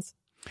Zay Jones?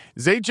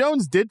 Zay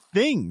Jones did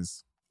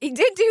things. He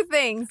did do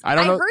things. I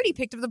know. heard he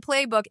picked up the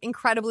playbook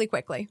incredibly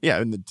quickly.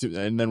 Yeah,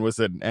 and then was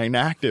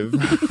inactive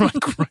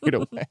like right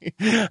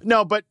away.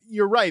 No, but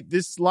you're right.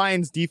 This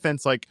Lions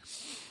defense, like,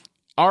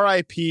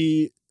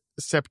 RIP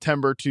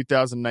September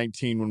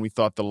 2019, when we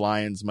thought the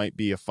Lions might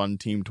be a fun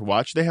team to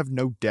watch. They have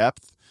no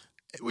depth,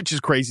 which is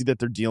crazy that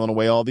they're dealing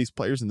away all these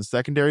players in the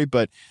secondary,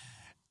 but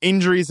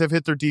injuries have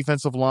hit their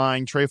defensive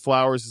line. Trey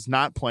Flowers is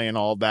not playing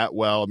all that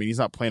well. I mean, he's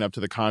not playing up to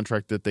the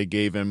contract that they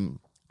gave him.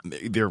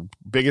 Their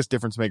biggest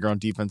difference maker on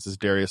defense is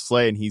Darius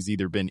Slay, and he's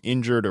either been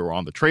injured or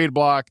on the trade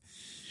block.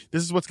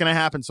 This is what's going to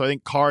happen. So I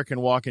think Carr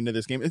can walk into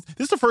this game. This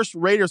is the first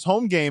Raiders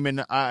home game in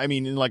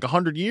like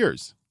 100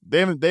 years. They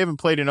haven't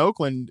played in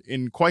Oakland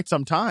in quite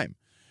some time.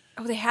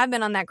 Oh, they have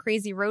been on that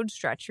crazy road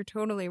stretch. You're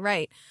totally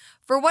right.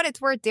 For what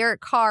it's worth,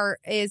 Derek Carr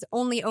is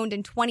only owned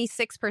in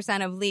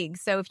 26% of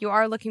leagues. So if you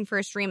are looking for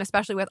a stream,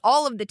 especially with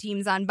all of the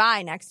teams on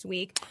bye next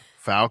week.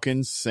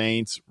 Falcons,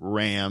 Saints,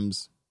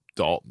 Rams,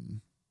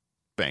 Dalton,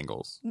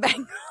 Bengals.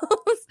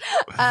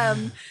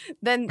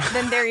 Then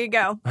there you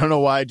go. I don't know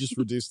why I just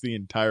reduced the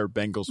entire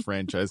Bengals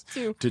franchise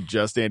to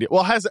just Andy.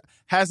 Well,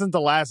 hasn't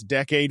the last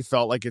decade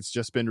felt like it's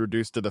just been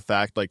reduced to the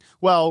fact, like,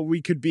 well,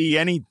 we could be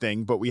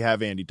anything, but we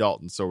have Andy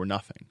Dalton, so we're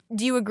nothing.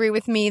 Do you agree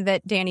with me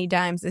that Danny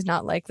Dimes is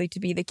not likely to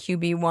be the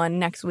QB1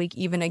 next week,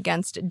 even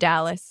against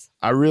Dallas?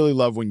 I really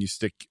love when you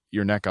stick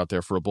your neck out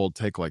there for a bold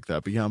take like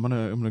that. But yeah, I'm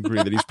gonna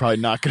agree that he's probably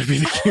not gonna be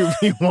the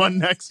QB1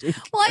 next week.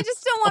 Well, I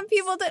just don't want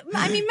people to.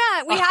 I mean,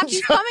 Matt,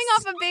 he's coming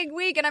off a big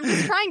week, and I'm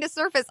just trying to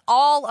surface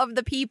all of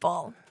the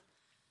people.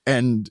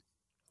 And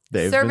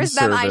they've service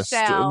been them, serviced.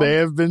 I shall. They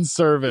have been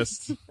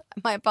serviced.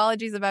 My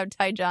apologies about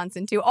Ty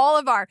Johnson too. All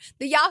of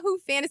the Yahoo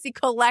Fantasy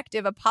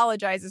Collective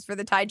apologizes for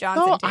the Ty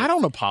Johnson. No, take. I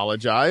don't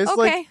apologize. Okay,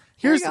 like,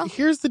 here's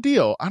the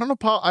deal. I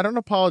don't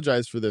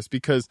apologize for this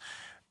because.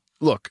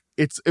 Look,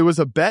 it was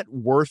a bet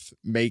worth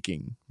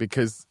making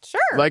because,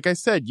 sure, like I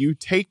said, you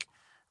take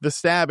the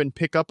stab and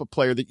pick up a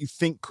player that you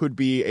think could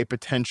be a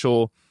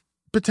potential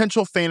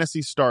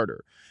fantasy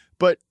starter.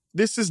 But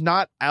this is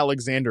not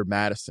Alexander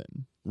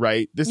Madison,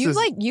 right?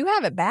 You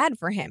have it bad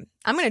for him.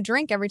 I'm going to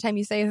drink every time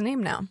you say his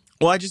name now.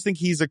 Well, I just think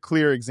he's a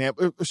clear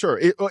example. Sure,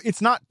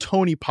 it's not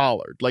Tony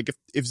Pollard. Like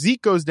if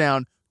Zeke goes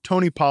down,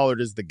 Tony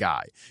Pollard is the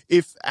guy.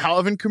 If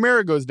Alvin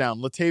Kamara goes down,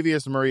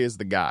 Latavius Murray is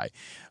the guy.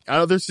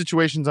 Other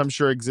situations I'm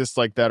sure exist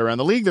like that around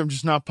the league. They're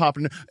just not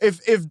popping.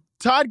 If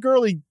Todd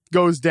Gurley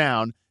goes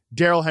down,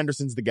 Darrell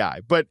Henderson's the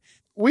guy. But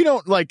we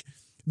don't like.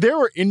 There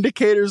were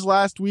indicators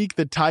last week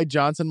that Ty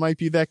Johnson might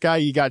be that guy.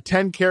 He got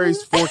 10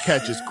 carries, 4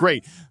 catches.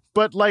 Great.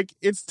 But like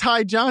it's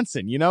Ty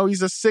Johnson, you know,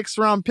 he's a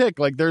 6th-round pick.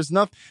 Like there's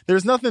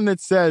nothing that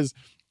says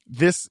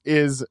this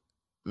is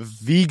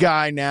the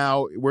guy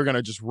now. We're going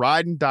to just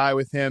ride and die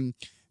with him.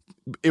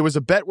 It was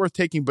a bet worth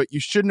taking, but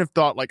you shouldn't have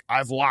thought, like,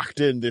 I've locked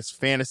in this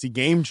fantasy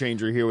game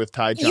changer here with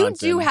Ty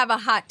Johnson. You do have a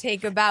hot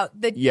take about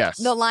the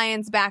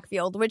Lions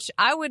backfield, which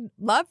I would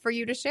love for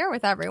you to share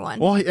with everyone.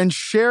 Well, and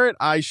share it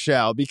I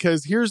shall,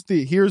 because here's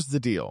the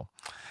deal.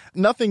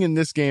 Nothing in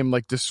this game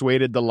like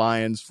dissuaded the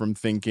Lions from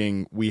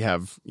thinking we've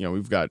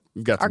got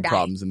some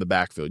problems in the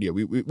backfield. Yeah,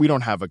 we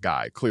don't have a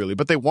guy clearly,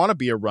 but they want to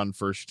be a run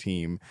first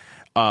team.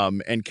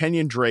 And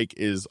Kenyon Drake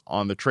is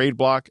on the trade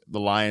block. The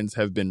Lions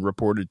have been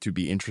reported to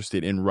be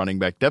interested in running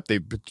back depth.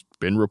 They've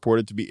been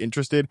reported to be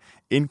interested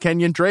in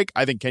Kenyon Drake.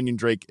 I think Kenyon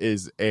Drake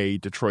is a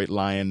Detroit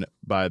Lion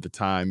by the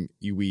time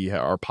we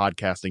are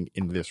podcasting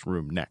in this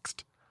room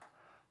next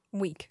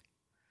week.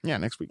 Yeah,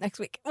 next week. Next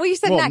week. Well, you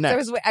said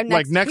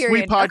next. Next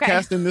week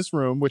podcast in this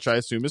room, which I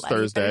assume is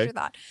Thursday. Your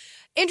thought.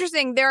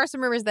 Interesting. There are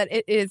some rumors that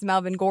it is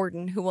Melvin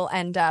Gordon who will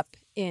end up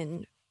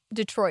in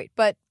Detroit,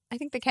 but I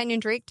think the Kenyon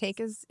Drake take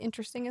is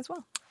interesting as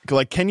well.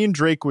 Like Kenyon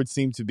Drake would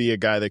seem to be a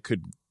guy that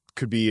could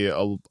could be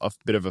a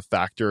bit of a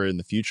factor in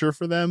the future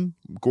for them,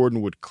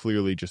 Gordon would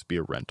clearly just be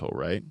a rental,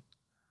 right?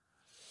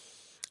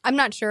 I'm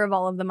not sure of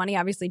all of the money.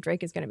 Obviously,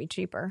 Drake is going to be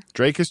cheaper.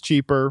 Drake is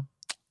cheaper.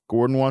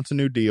 Gordon wants a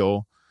new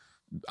deal.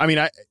 I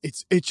mean,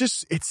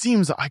 it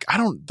seems like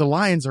the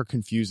Lions are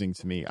confusing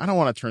to me. I don't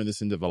want to turn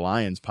this into the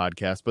Lions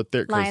podcast, but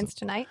they're Lions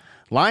tonight.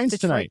 Lions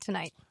Detroit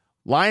tonight.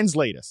 Lions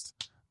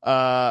latest.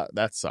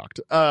 That sucked.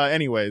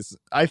 Anyways,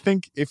 I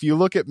think if you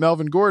look at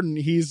Melvin Gordon,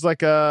 he's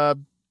like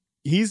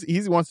he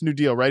wants a new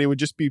deal, right? It would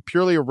just be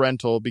purely a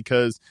rental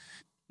because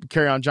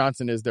Kerryon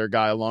Johnson is their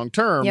guy long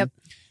term. Yep.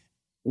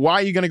 Why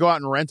are you going to go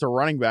out and rent a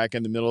running back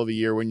in the middle of the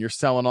year when you're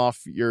selling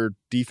off your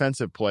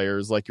defensive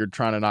players like you're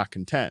trying to not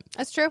contend?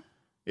 That's true.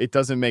 It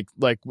doesn't make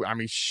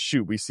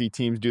shoot, we see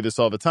teams do this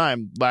all the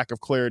time, lack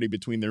of clarity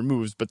between their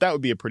moves, but that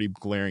would be a pretty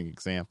glaring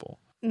example.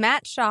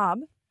 Matt Schaub,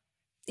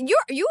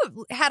 you have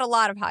had a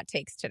lot of hot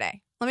takes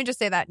today. Let me just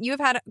say that. You have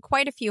had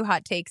quite a few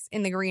hot takes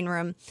in the green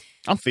room.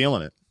 I'm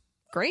feeling it.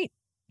 Great.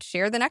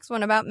 Share the next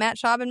one about Matt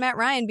Schaub and Matt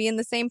Ryan being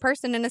the same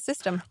person in a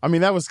system. I mean,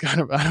 that was kind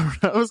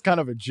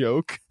of a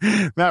joke.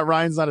 Matt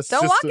Ryan's not a system.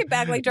 Don't walk it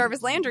back like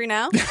Jarvis Landry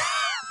now.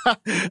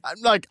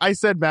 Like I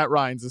said, Matt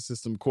Ryan's a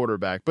system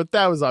quarterback, but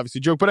that was obviously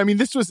a joke. But I mean,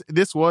 this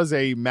was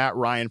a Matt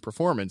Ryan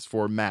performance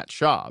for Matt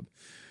Schaub.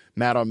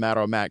 Matt on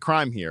Matt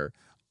crime here.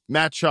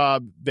 Matt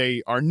Schaub,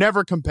 they are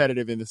never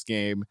competitive in this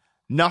game.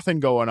 Nothing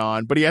going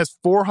on, but he has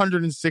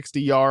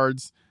 460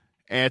 yards.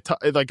 And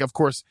of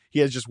course,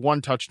 he has just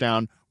one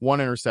touchdown, one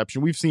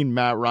interception. We've seen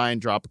Matt Ryan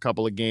drop a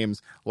couple of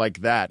games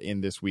like that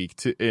in this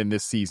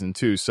season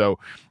too. So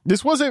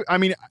this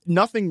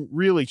nothing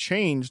really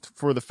changed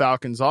for the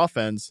Falcons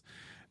offense,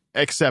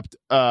 except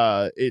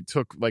it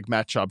took like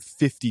Matt Schaub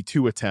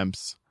 52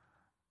 attempts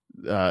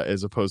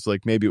as opposed to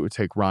maybe it would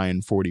take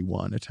Ryan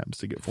 41 attempts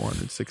to get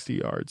 460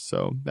 yards.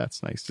 So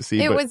that's nice to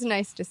see. It was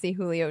nice to see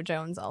Julio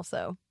Jones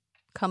also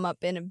come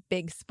up in a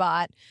big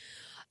spot.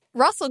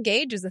 Russell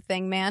Gage is a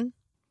thing, man.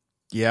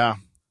 Yeah.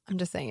 I'm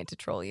just saying it to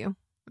troll you.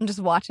 I'm just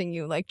watching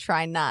you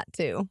try not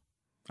to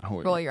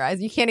roll your eyes.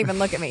 You can't even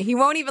look at me. He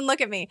won't even look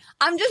at me.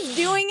 I'm just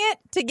doing it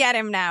to get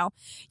him now.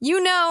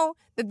 You know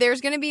that there's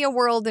going to be a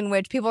world in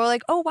which people are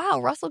like, oh, wow,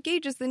 Russell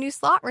Gage is the new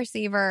slot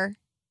receiver.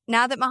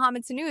 Now that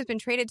Mohamed Sanu has been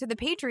traded to the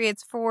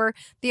Patriots for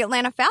the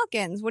Atlanta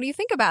Falcons. What do you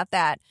think about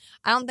that?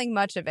 I don't think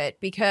much of it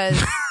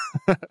because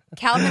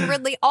Calvin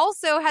Ridley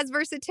also has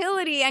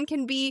versatility and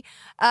can be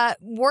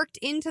worked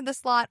into the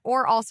slot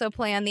or also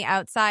play on the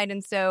outside.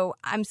 And so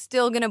I'm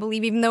still going to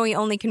believe, even though he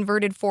only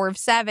converted 4 of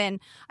 7,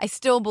 I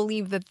still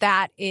believe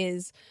that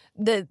is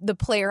the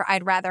player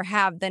I'd rather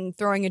have than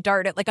throwing a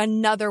dart at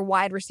another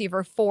wide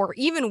receiver 4,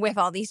 even with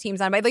all these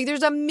teams on.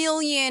 There's a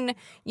million,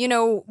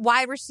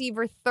 wide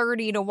receiver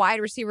 30 to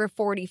wide receiver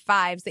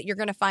 45s that you're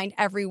going to find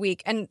every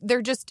week. And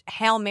they're just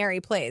Hail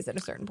Mary plays at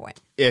a certain point.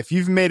 If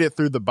you've made it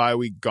through the bye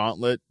week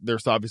gauntlet,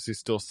 there's obviously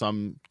still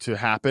some to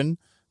happen,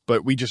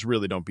 but we just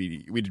really don't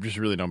be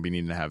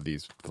needing to have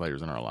these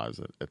players in our lives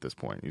at this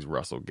point. These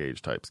Russell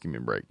Gage types. Give me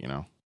a break,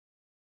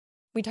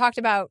 We talked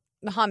about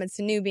Mohamed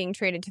Sanu being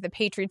traded to the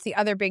Patriots. The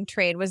other big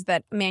trade was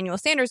that Emmanuel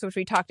Sanders, which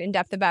we talked in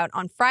depth about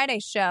on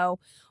Friday's show,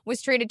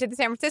 was traded to the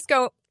San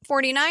Francisco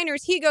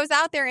 49ers. He goes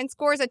out there and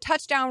scores a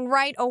touchdown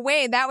right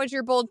away. That was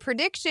your bold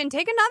prediction.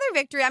 Take another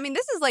victory. I mean,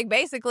 this is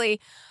basically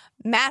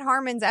Matt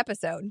Harmon's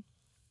episode.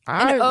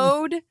 An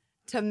ode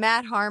to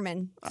Matt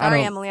Harmon.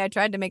 Sorry, Emily, I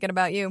tried to make it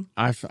about you.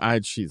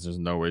 There's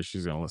no way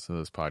she's going to listen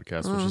to this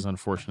podcast, which is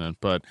unfortunate.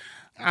 But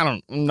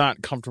I'm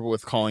not comfortable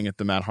with calling it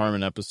the Matt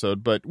Harmon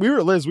episode. But we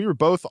were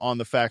both on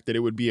the fact that it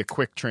would be a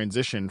quick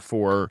transition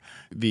for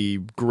the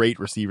great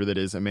receiver that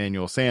is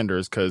Emmanuel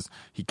Sanders, because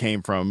he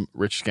came from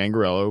Rich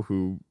Scangarello,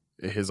 who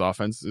his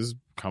offense is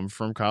come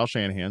from Kyle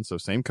Shanahan, so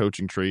same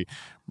coaching tree,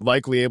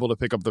 likely able to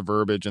pick up the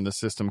verbiage and the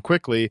system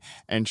quickly.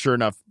 And sure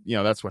enough,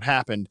 that's what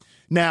happened.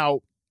 Now,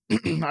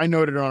 I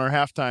noted on our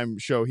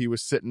halftime show he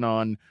was sitting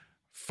on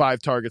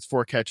 5 targets,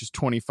 4 catches,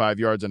 25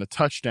 yards, and a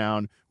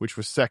touchdown, which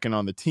was second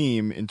on the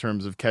team in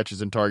terms of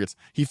catches and targets.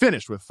 He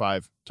finished with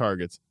 5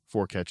 targets,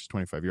 4 catches,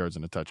 25 yards,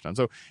 and a touchdown.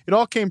 So it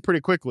all came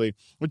pretty quickly,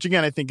 which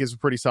again I think is a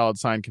pretty solid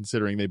sign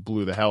considering they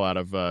blew the hell out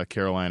of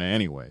Carolina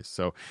anyways.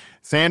 So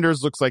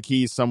Sanders looks like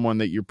he's someone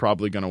that you're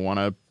probably going to want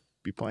to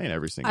be playing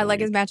every single week. I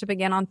like his matchup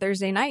again on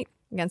Thursday night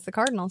against the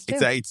Cardinals too.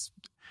 It's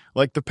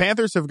the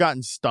Panthers have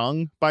gotten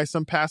stung by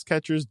some pass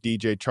catchers.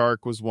 DJ Chark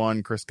was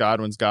one. Chris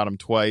Godwin's got him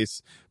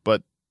twice.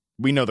 But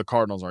we know the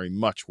Cardinals are a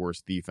much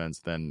worse defense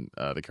than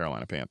the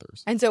Carolina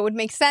Panthers. And so it would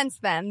make sense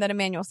then that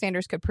Emmanuel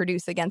Sanders could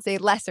produce against a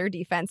lesser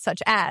defense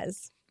such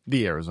as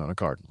the Arizona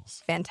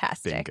Cardinals.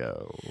 Fantastic.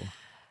 Bingo.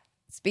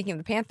 Speaking of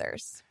the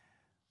Panthers,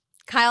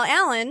 Kyle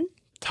Allen.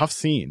 Tough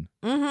scene.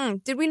 Mm-hmm.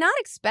 Did we not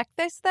expect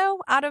this, though,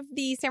 out of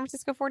the San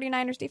Francisco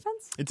 49ers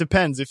defense? It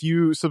depends. If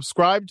you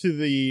subscribe to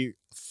the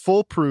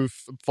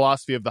foolproof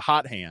philosophy of the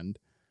hot hand,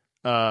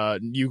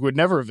 you would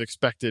never have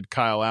expected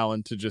Kyle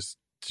Allen to just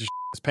shit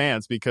his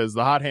pants because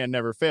the hot hand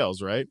never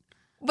fails, right?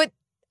 But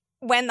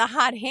when the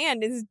hot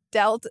hand is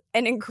dealt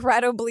an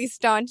incredibly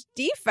staunch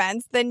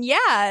defense, then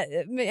yeah,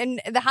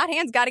 and the hot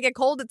hand's got to get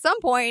cold at some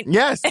point.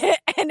 Yes.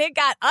 And it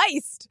got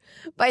iced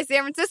by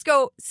San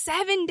Francisco.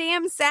 7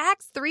 damn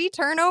sacks, 3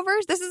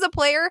 turnovers. This is a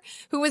player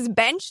who was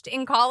benched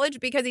in college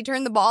because he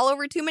turned the ball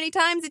over too many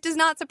times. It does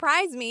not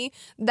surprise me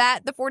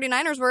that the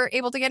 49ers were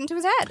able to get into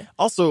his head.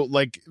 Also,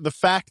 like, the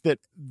fact that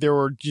there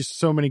were just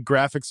so many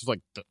graphics of,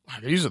 like,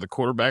 these are the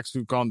quarterbacks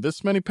who've gone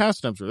this many pass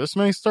attempts or this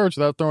many starts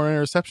without throwing an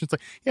interception. It's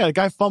like, yeah, the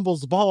guy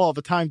fumbles the ball all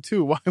the time,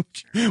 too.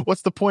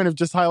 What's the point of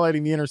just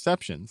highlighting the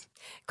interceptions?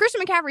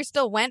 Christian McCaffrey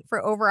still went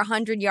for over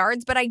 100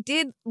 yards, but I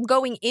did,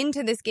 going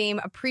into this game,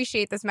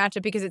 appreciate this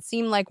matchup because it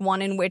seemed like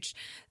one in which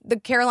the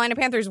Carolina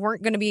Panthers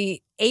weren't going to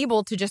be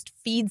able to just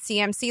feed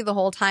CMC the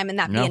whole time and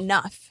that be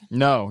enough.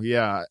 No,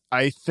 yeah.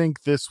 I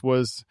think this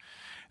was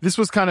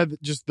kind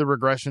of just the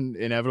regression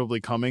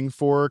inevitably coming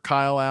for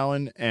Kyle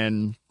Allen.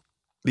 And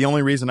the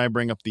only reason I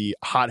bring up the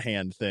hot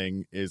hand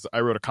thing is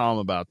I wrote a column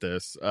about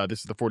this. This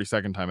is the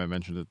 42nd time I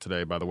mentioned it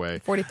today, by the way.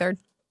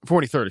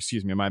 43rd,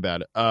 excuse me, my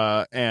bad.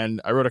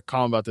 And I wrote a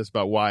column about this,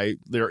 about why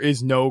there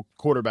is no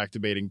quarterback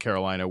debate in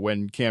Carolina.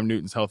 When Cam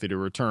Newton's healthy to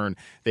return,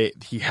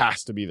 he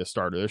has to be the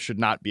starter. There should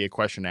not be a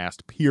question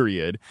asked,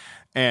 period.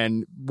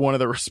 And one of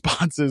the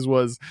responses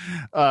was,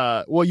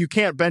 well, you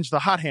can't bench the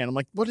hot hand. I'm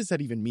like, what does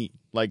that even mean?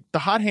 Like, the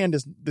hot hand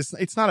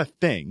it's not a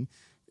thing.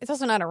 It's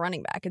also not a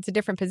running back. It's a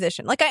different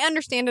position. Like, I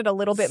understand it a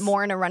little bit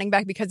more in a running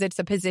back because it's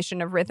a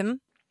position of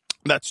rhythm.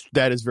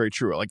 That is very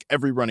true. Like,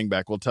 every running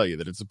back will tell you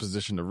that it's a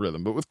position of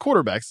rhythm. But with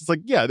quarterbacks, it's like,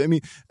 yeah, I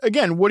mean,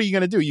 again, what are you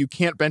going to do? You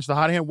can't bench the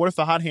hot hand. What if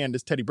the hot hand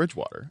is Teddy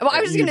Bridgewater? Well,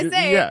 I was just going to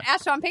say,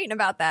 ask Sean Payton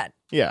about that.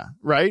 Yeah,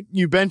 right?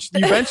 You bench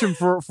him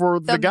for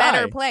the guy.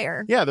 Better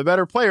player. Yeah, the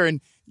better player.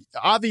 And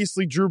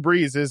obviously, Drew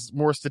Brees is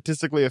more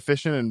statistically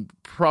efficient and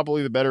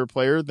probably the better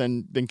player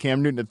than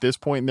Cam Newton at this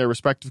point in their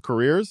respective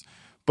careers.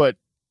 But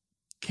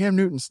Cam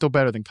Newton's still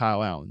better than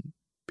Kyle Allen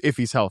if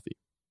he's healthy.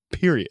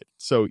 Period.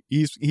 So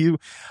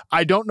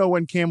I don't know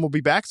when Cam will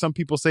be back. Some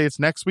people say it's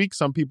next week.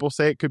 Some people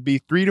say it could be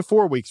 3 to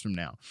 4 weeks from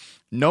now.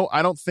 No,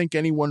 I don't think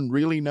anyone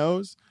really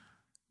knows.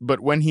 But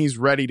when he's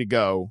ready to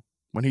go,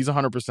 when he's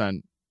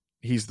 100%,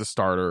 he's the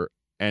starter.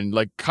 And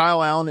like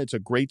Kyle Allen, it's a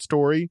great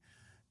story.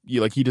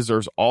 He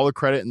deserves all the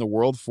credit in the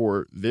world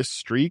for this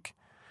streak.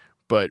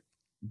 But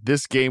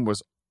this game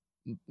was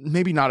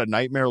maybe not a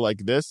nightmare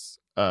like this,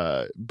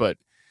 but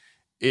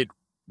it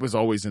was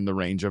always in the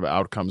range of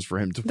outcomes for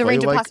him to play,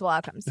 range of possible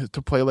outcomes,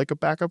 to play like a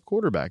backup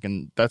quarterback.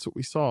 And that's what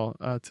we saw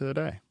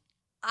today.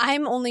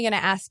 I'm only going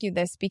to ask you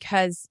this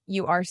because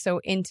you are so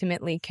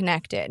intimately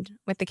connected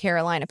with the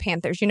Carolina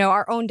Panthers. You know,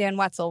 our own Dan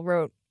Wetzel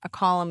wrote a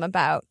column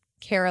about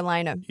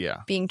Carolina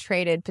being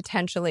traded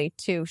potentially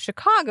to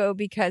Chicago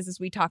because, as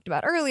we talked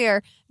about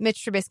earlier,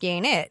 Mitch Trubisky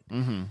ain't it.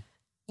 Mm-hmm.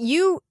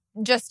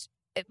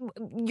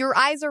 Your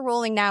eyes are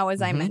rolling now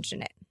as I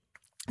mention it.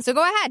 So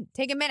go ahead,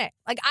 take a minute.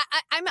 Like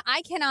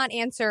I cannot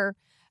answer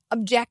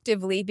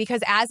objectively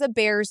because as a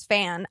Bears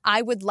fan,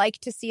 I would like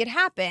to see it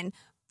happen.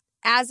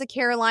 As a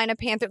Carolina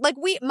Panther,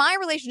 my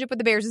relationship with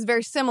the Bears is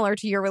very similar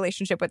to your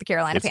relationship with the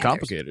Carolina Panthers. It's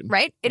complicated,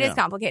 right? It is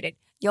complicated.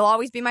 You'll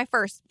always be my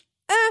first.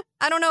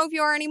 I don't know if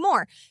you are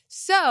anymore.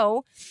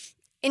 So,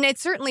 and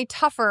it's certainly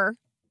tougher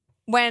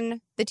when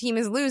the team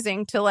is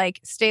losing to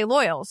stay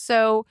loyal.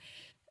 So.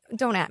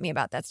 Don't at me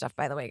about that stuff,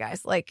 by the way,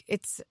 guys.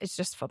 It's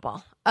just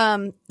football.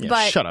 But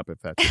shut up if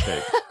that's the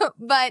case.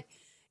 But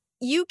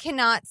you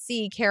cannot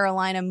see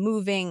Carolina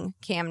moving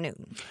Cam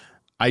Newton.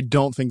 I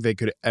don't think they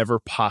could ever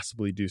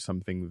possibly do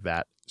something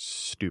that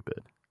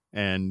stupid.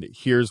 And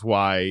here's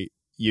why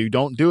you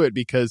don't do it,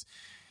 because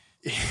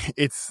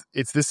it's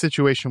this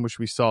situation which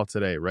we saw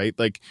today, right?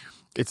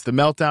 It's the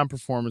meltdown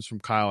performance from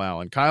Kyle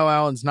Allen. Kyle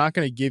Allen's not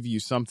going to give you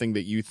something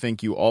that you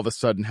think you all of a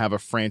sudden have a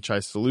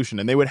franchise solution.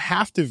 And they would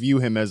have to view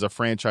him as a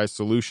franchise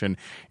solution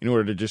in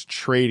order to just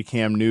trade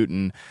Cam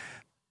Newton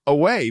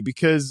away.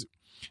 Because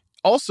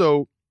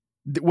also,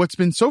 what's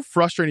been so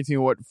frustrating to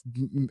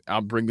me, I'll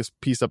bring this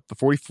piece up the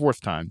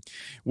 44th time.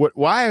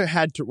 Why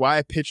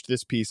I pitched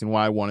this piece and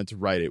why I wanted to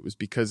write it was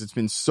because it's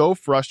been so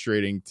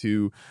frustrating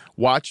to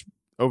watch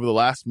over the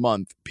last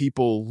month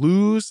people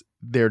lose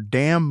their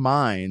damn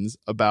minds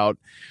about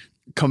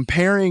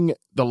comparing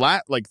the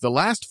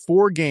last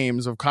 4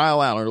 games of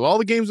Kyle Allen, or all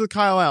the games with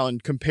Kyle Allen,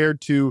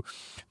 compared to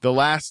the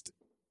last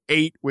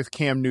 8 with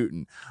Cam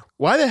Newton.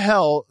 Why the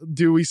hell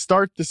do we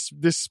start this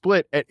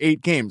split at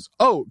 8 games?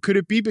 Oh, could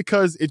it be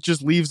because it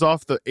just leaves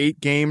off the 8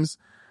 games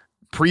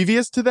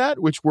previous to that,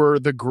 which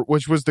was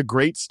the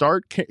great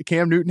start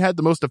Cam Newton had,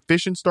 the most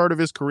efficient start of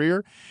his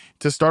career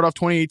to start off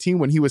 2018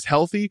 when he was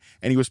healthy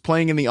and he was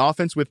playing in the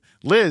offense with,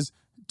 Liz,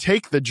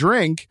 take the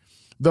drink,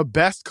 the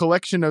best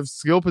collection of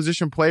skill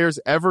position players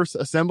ever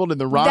assembled in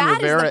the Ron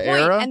Rivera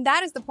era. And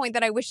that is the point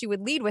that I wish you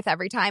would lead with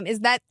every time, is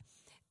that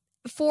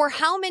for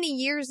how many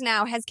years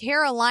now has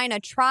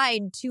Carolina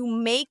tried to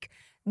make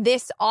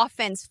this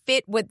offense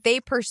fit what they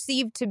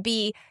perceived to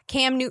be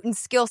Cam Newton's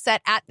skill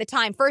set at the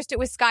time. First, it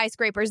was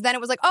skyscrapers. Then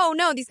it was like, oh,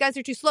 no, these guys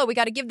are too slow. We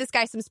got to give this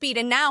guy some speed.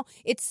 And now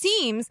it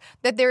seems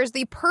that there's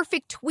the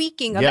perfect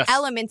tweaking of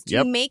elements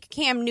to make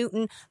Cam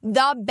Newton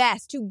the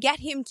best, to get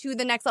him to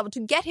the next level,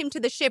 to get him to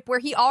the ship where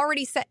he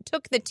already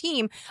took the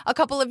team a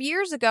couple of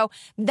years ago.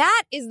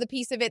 That is the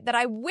piece of it that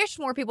I wish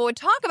more people would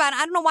talk about.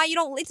 I don't know why you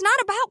don't. It's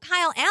not about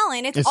Kyle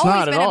Allen. It's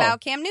always been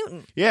about Cam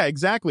Newton. Yeah,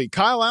 exactly.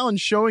 Kyle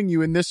Allen's showing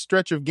you in this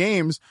stretch of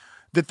games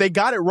that they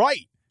got it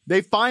right.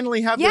 They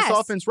finally have this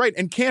offense right.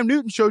 And Cam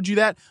Newton showed you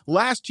that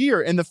last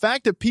year. And the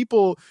fact that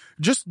people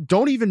just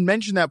don't even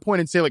mention that point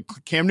and say, like,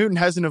 Cam Newton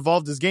hasn't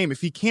evolved his game.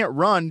 If he can't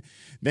run,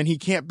 then he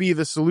can't be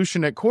the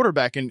solution at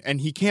quarterback,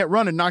 and he can't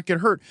run and not get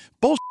hurt.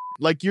 Bullshit.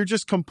 Like, you're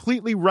just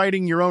completely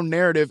writing your own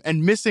narrative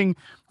and missing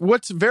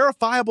what's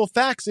verifiable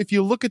facts if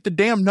you look at the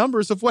damn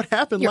numbers of what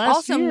happened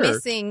last year. You're also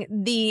missing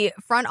the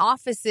front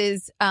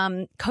office's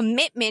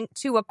commitment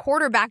to a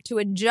quarterback to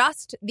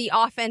adjust the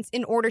offense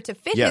in order to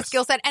fit his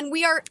skill set. And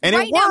we are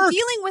now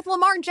dealing with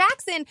Lamar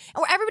Jackson,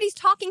 where everybody's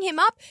talking him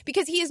up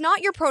because he is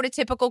not your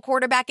prototypical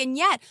quarterback. And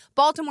yet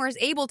Baltimore is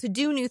able to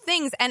do new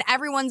things and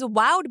everyone's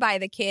wowed by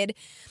the kid.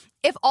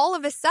 If all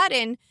of a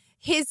sudden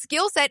his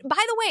skill set,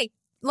 by the way,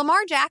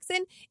 Lamar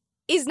Jackson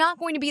is not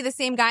going to be the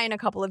same guy in a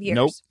couple of years.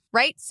 Nope.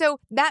 Right? So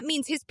that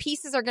means his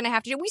pieces are going to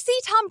have to change. We see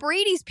Tom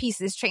Brady's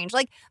pieces change.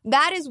 Like,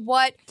 that is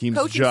what teams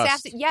coaching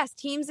adjust. staffs,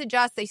 teams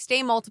adjust, they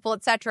stay multiple,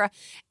 etc.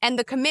 And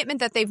the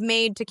commitment that they've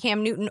made to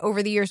Cam Newton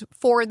over the years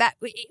for that,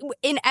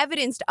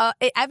 evidenced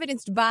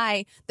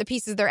by the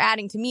pieces they're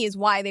adding, to me, is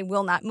why they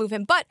will not move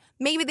him. But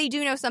maybe they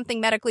do know something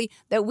medically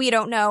that we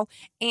don't know,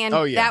 and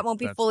that won't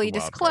be fully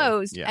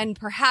disclosed. Yeah. And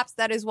perhaps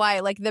that is why,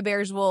 like, the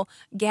Bears will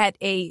get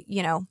a,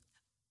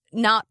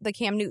 not the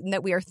Cam Newton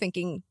that we are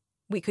thinking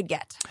we could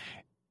get.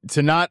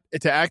 To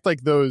act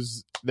like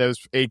those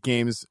 8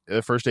 games,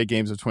 the first 8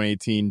 games of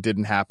 2018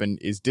 didn't happen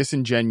is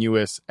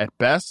disingenuous at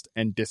best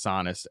and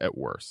dishonest at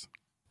worst.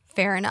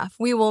 Fair enough.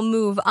 We will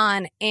move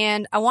on.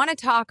 And I want to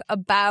talk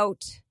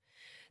about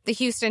the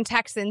Houston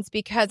Texans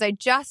because I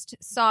just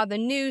saw the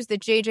news that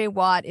J.J.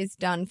 Watt is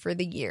done for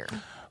the year.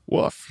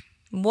 Woof.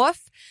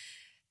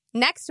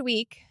 Next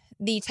week,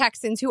 the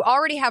Texans, who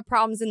already have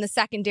problems in the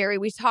secondary,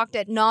 we talked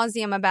ad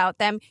nauseum about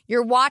them.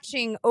 You're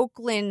watching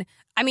Oakland.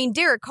 I mean,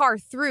 Derek Carr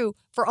threw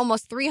for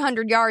almost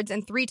 300 yards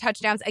and 3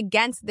 touchdowns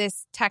against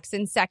this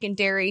Texans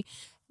secondary.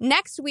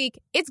 Next week,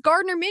 it's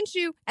Gardner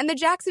Minshew and the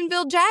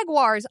Jacksonville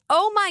Jaguars.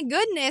 Oh my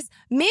goodness,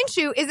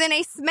 Minshew is in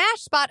a smash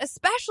spot,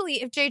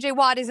 especially if J.J.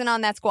 Watt isn't on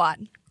that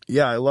squad.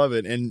 Yeah, I love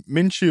it. And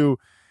Minshew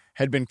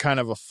had been kind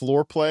of a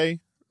floor play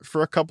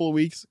for a couple of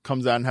weeks,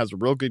 comes out and has a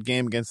real good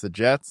game against the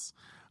Jets.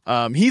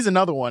 He's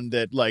another one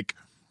that, like,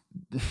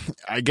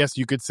 I guess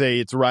you could say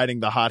it's riding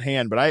the hot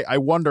hand, but I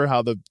wonder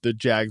how the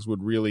Jags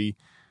would really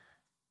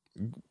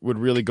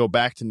go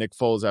back to Nick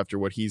Foles after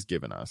what he's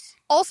given us.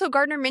 Also,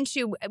 Gardner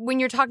Minshew, when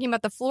you're talking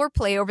about the floor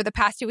play over the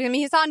past 2 weeks, I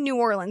mean, he's on New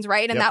Orleans,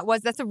 right? And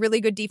that's a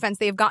really good defense.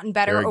 They've gotten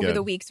better over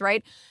the weeks,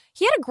 right?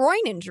 He had a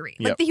groin injury.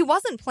 Like, he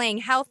wasn't playing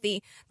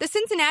healthy. The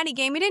Cincinnati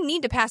game, he didn't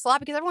need to pass a lot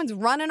because everyone's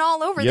running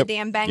all over the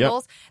damn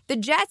Bengals. The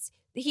Jets,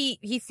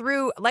 he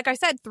threw, like I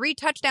said, 3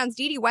 touchdowns.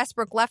 Dede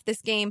Westbrook left this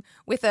game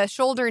with a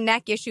shoulder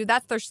neck issue.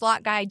 That's their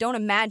slot guy. I don't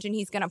imagine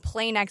he's going to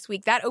play next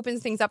week. That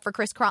opens things up for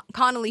Chris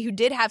Connolly, who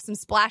did have some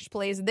splash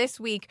plays this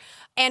week.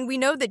 And we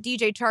know that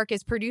DJ Chark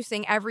is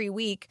producing every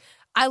week.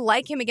 I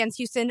like him against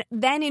Houston.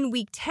 Then in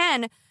week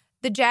 10,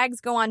 the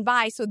Jags go on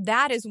bye. So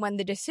that is when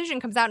the decision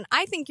comes out. And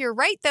I think you're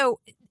right,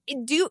 though.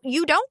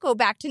 You don't go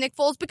back to Nick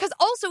Foles, because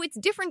also it's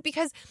different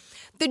because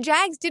the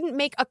Jags didn't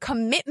make a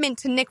commitment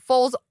to Nick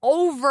Foles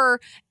over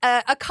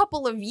a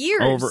couple of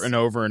years. Over and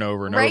over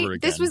again.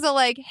 This was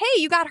hey,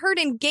 you got hurt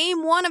in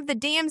game 1 of the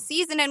damn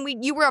season and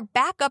you were a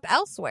backup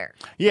elsewhere.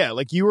 Yeah,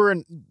 like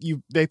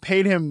they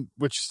paid him,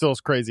 which still is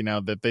crazy now,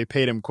 that they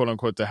paid him, quote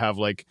unquote, to have,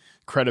 like,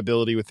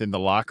 credibility within the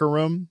locker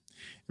room.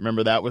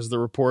 Remember that was the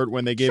report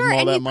when they gave him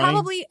all that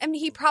money?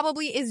 He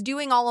probably is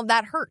doing all of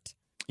that hurt.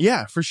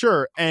 Yeah, for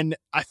sure. And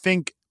I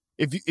think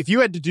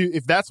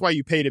if that's why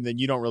you paid him, then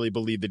you don't really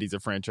believe that he's a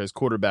franchise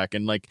quarterback.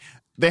 And, like,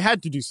 they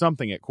had to do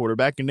something at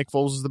quarterback, and Nick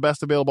Foles is the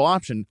best available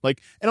option.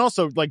 Like, and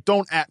also, like,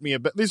 don't at me,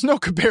 but there's no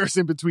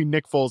comparison between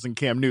Nick Foles and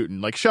Cam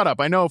Newton. Like, shut up.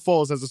 I know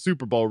Foles has a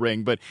Super Bowl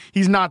ring, but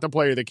he's not the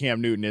player that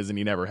Cam Newton is, and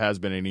he never has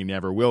been, and he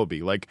never will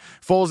be. Like,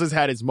 Foles has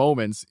had his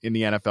moments in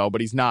the NFL,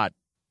 but he's not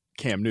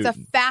Cam Newton. It's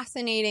a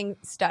fascinating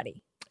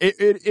study.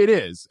 It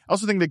is. I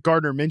also think that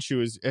Gardner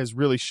Minshew has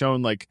really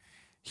shown, like,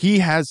 he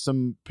has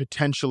some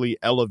potentially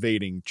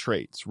elevating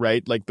traits,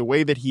 right? Like the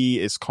way that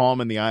he is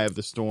calm in the eye of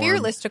the storm.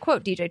 Fearless, to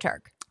quote DJ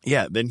Chark.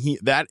 Yeah, then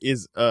that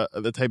is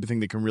the type of thing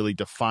that can really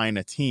define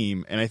a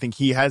team. And I think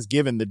he has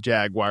given the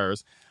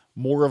Jaguars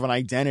more of an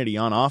identity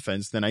on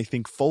offense than I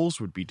think Foles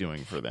would be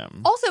doing for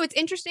them. Also, it's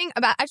interesting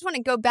I just want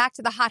to go back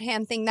to the hot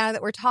hand thing now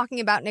that we're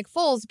talking about Nick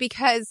Foles,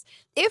 because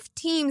if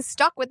teams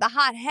stuck with the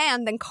hot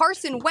hand, then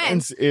Carson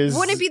Wentz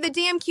wouldn't be the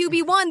damn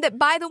QB1 that,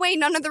 by the way,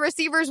 none of the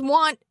receivers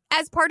want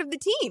as part of the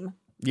team.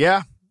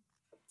 Yeah.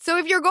 So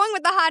if you're going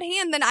with the hot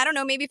hand, then I don't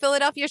know, maybe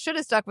Philadelphia should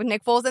have stuck with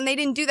Nick Foles, and they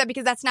didn't do that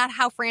because that's not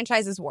how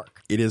franchises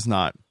work. It is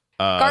not.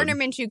 Gardner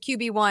Minshew,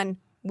 QB1,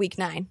 week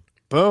 9.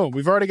 Boom.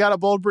 We've already got a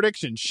bold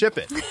prediction. Ship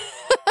it.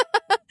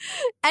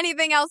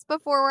 Anything else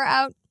before we're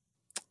out?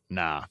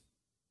 Nah.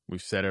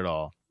 We've said it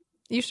all.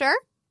 You sure?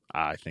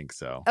 I think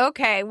so.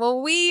 Okay.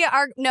 Well,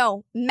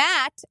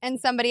 Matt and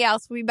somebody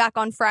else will be back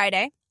on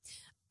Friday.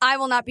 I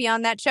will not be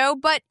on that show,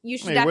 but you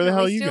should Where the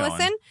hell are definitely you still going?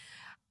 listen.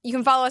 You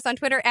can follow us on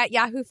Twitter at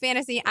Yahoo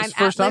Fantasy. I'm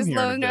first at I'm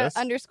hearing of this.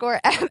 _FM,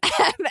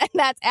 and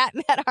that's at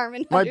Matt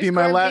Harmon Might be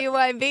my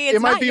BYB. It's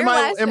it might not be your my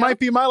last it show. might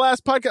be my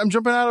last podcast. I'm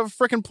jumping out of a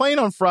freaking plane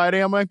on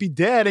Friday. I might be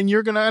dead, and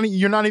you're not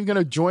even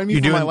gonna join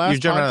me for my last. You're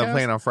jumping podcast? on a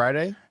plane on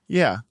Friday?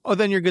 Yeah. Oh,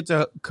 then you're good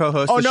to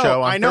co-host Oh the no,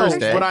 show on I know.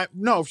 Thursday. But I It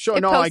posts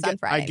on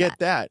Friday, get Matt.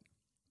 that.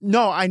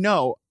 No, I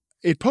know.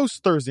 It posts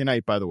Thursday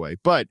night, by the way.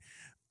 But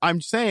I'm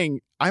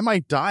saying I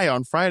might die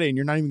on Friday, and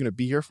you're not even gonna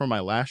be here for my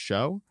last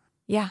show.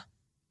 Yeah.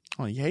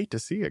 Oh, you hate to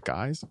see it,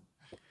 guys.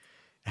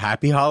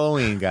 Happy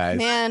Halloween, guys.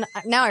 Man,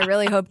 now I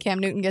really hope Cam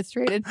Newton gets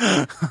traded.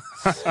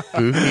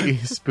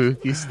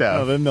 Spooky Oh,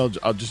 stuff. then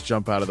I'll just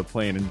jump out of the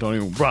plane and don't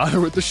even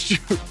bother with the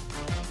shoot.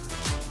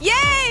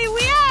 Yay,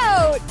 we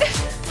out!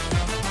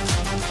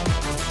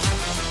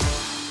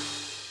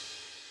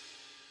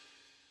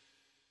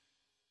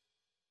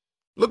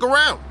 Look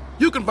around.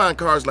 You can find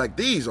cars like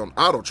these on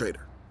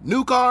AutoTrader.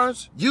 New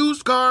cars,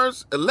 used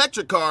cars,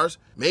 electric cars,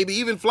 maybe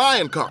even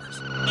flying cars.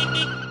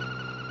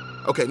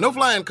 Okay, no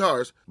flying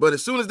cars, but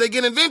as soon as they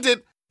get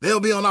invented, they'll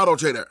be on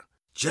AutoTrader.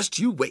 Just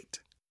you wait.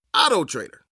 AutoTrader.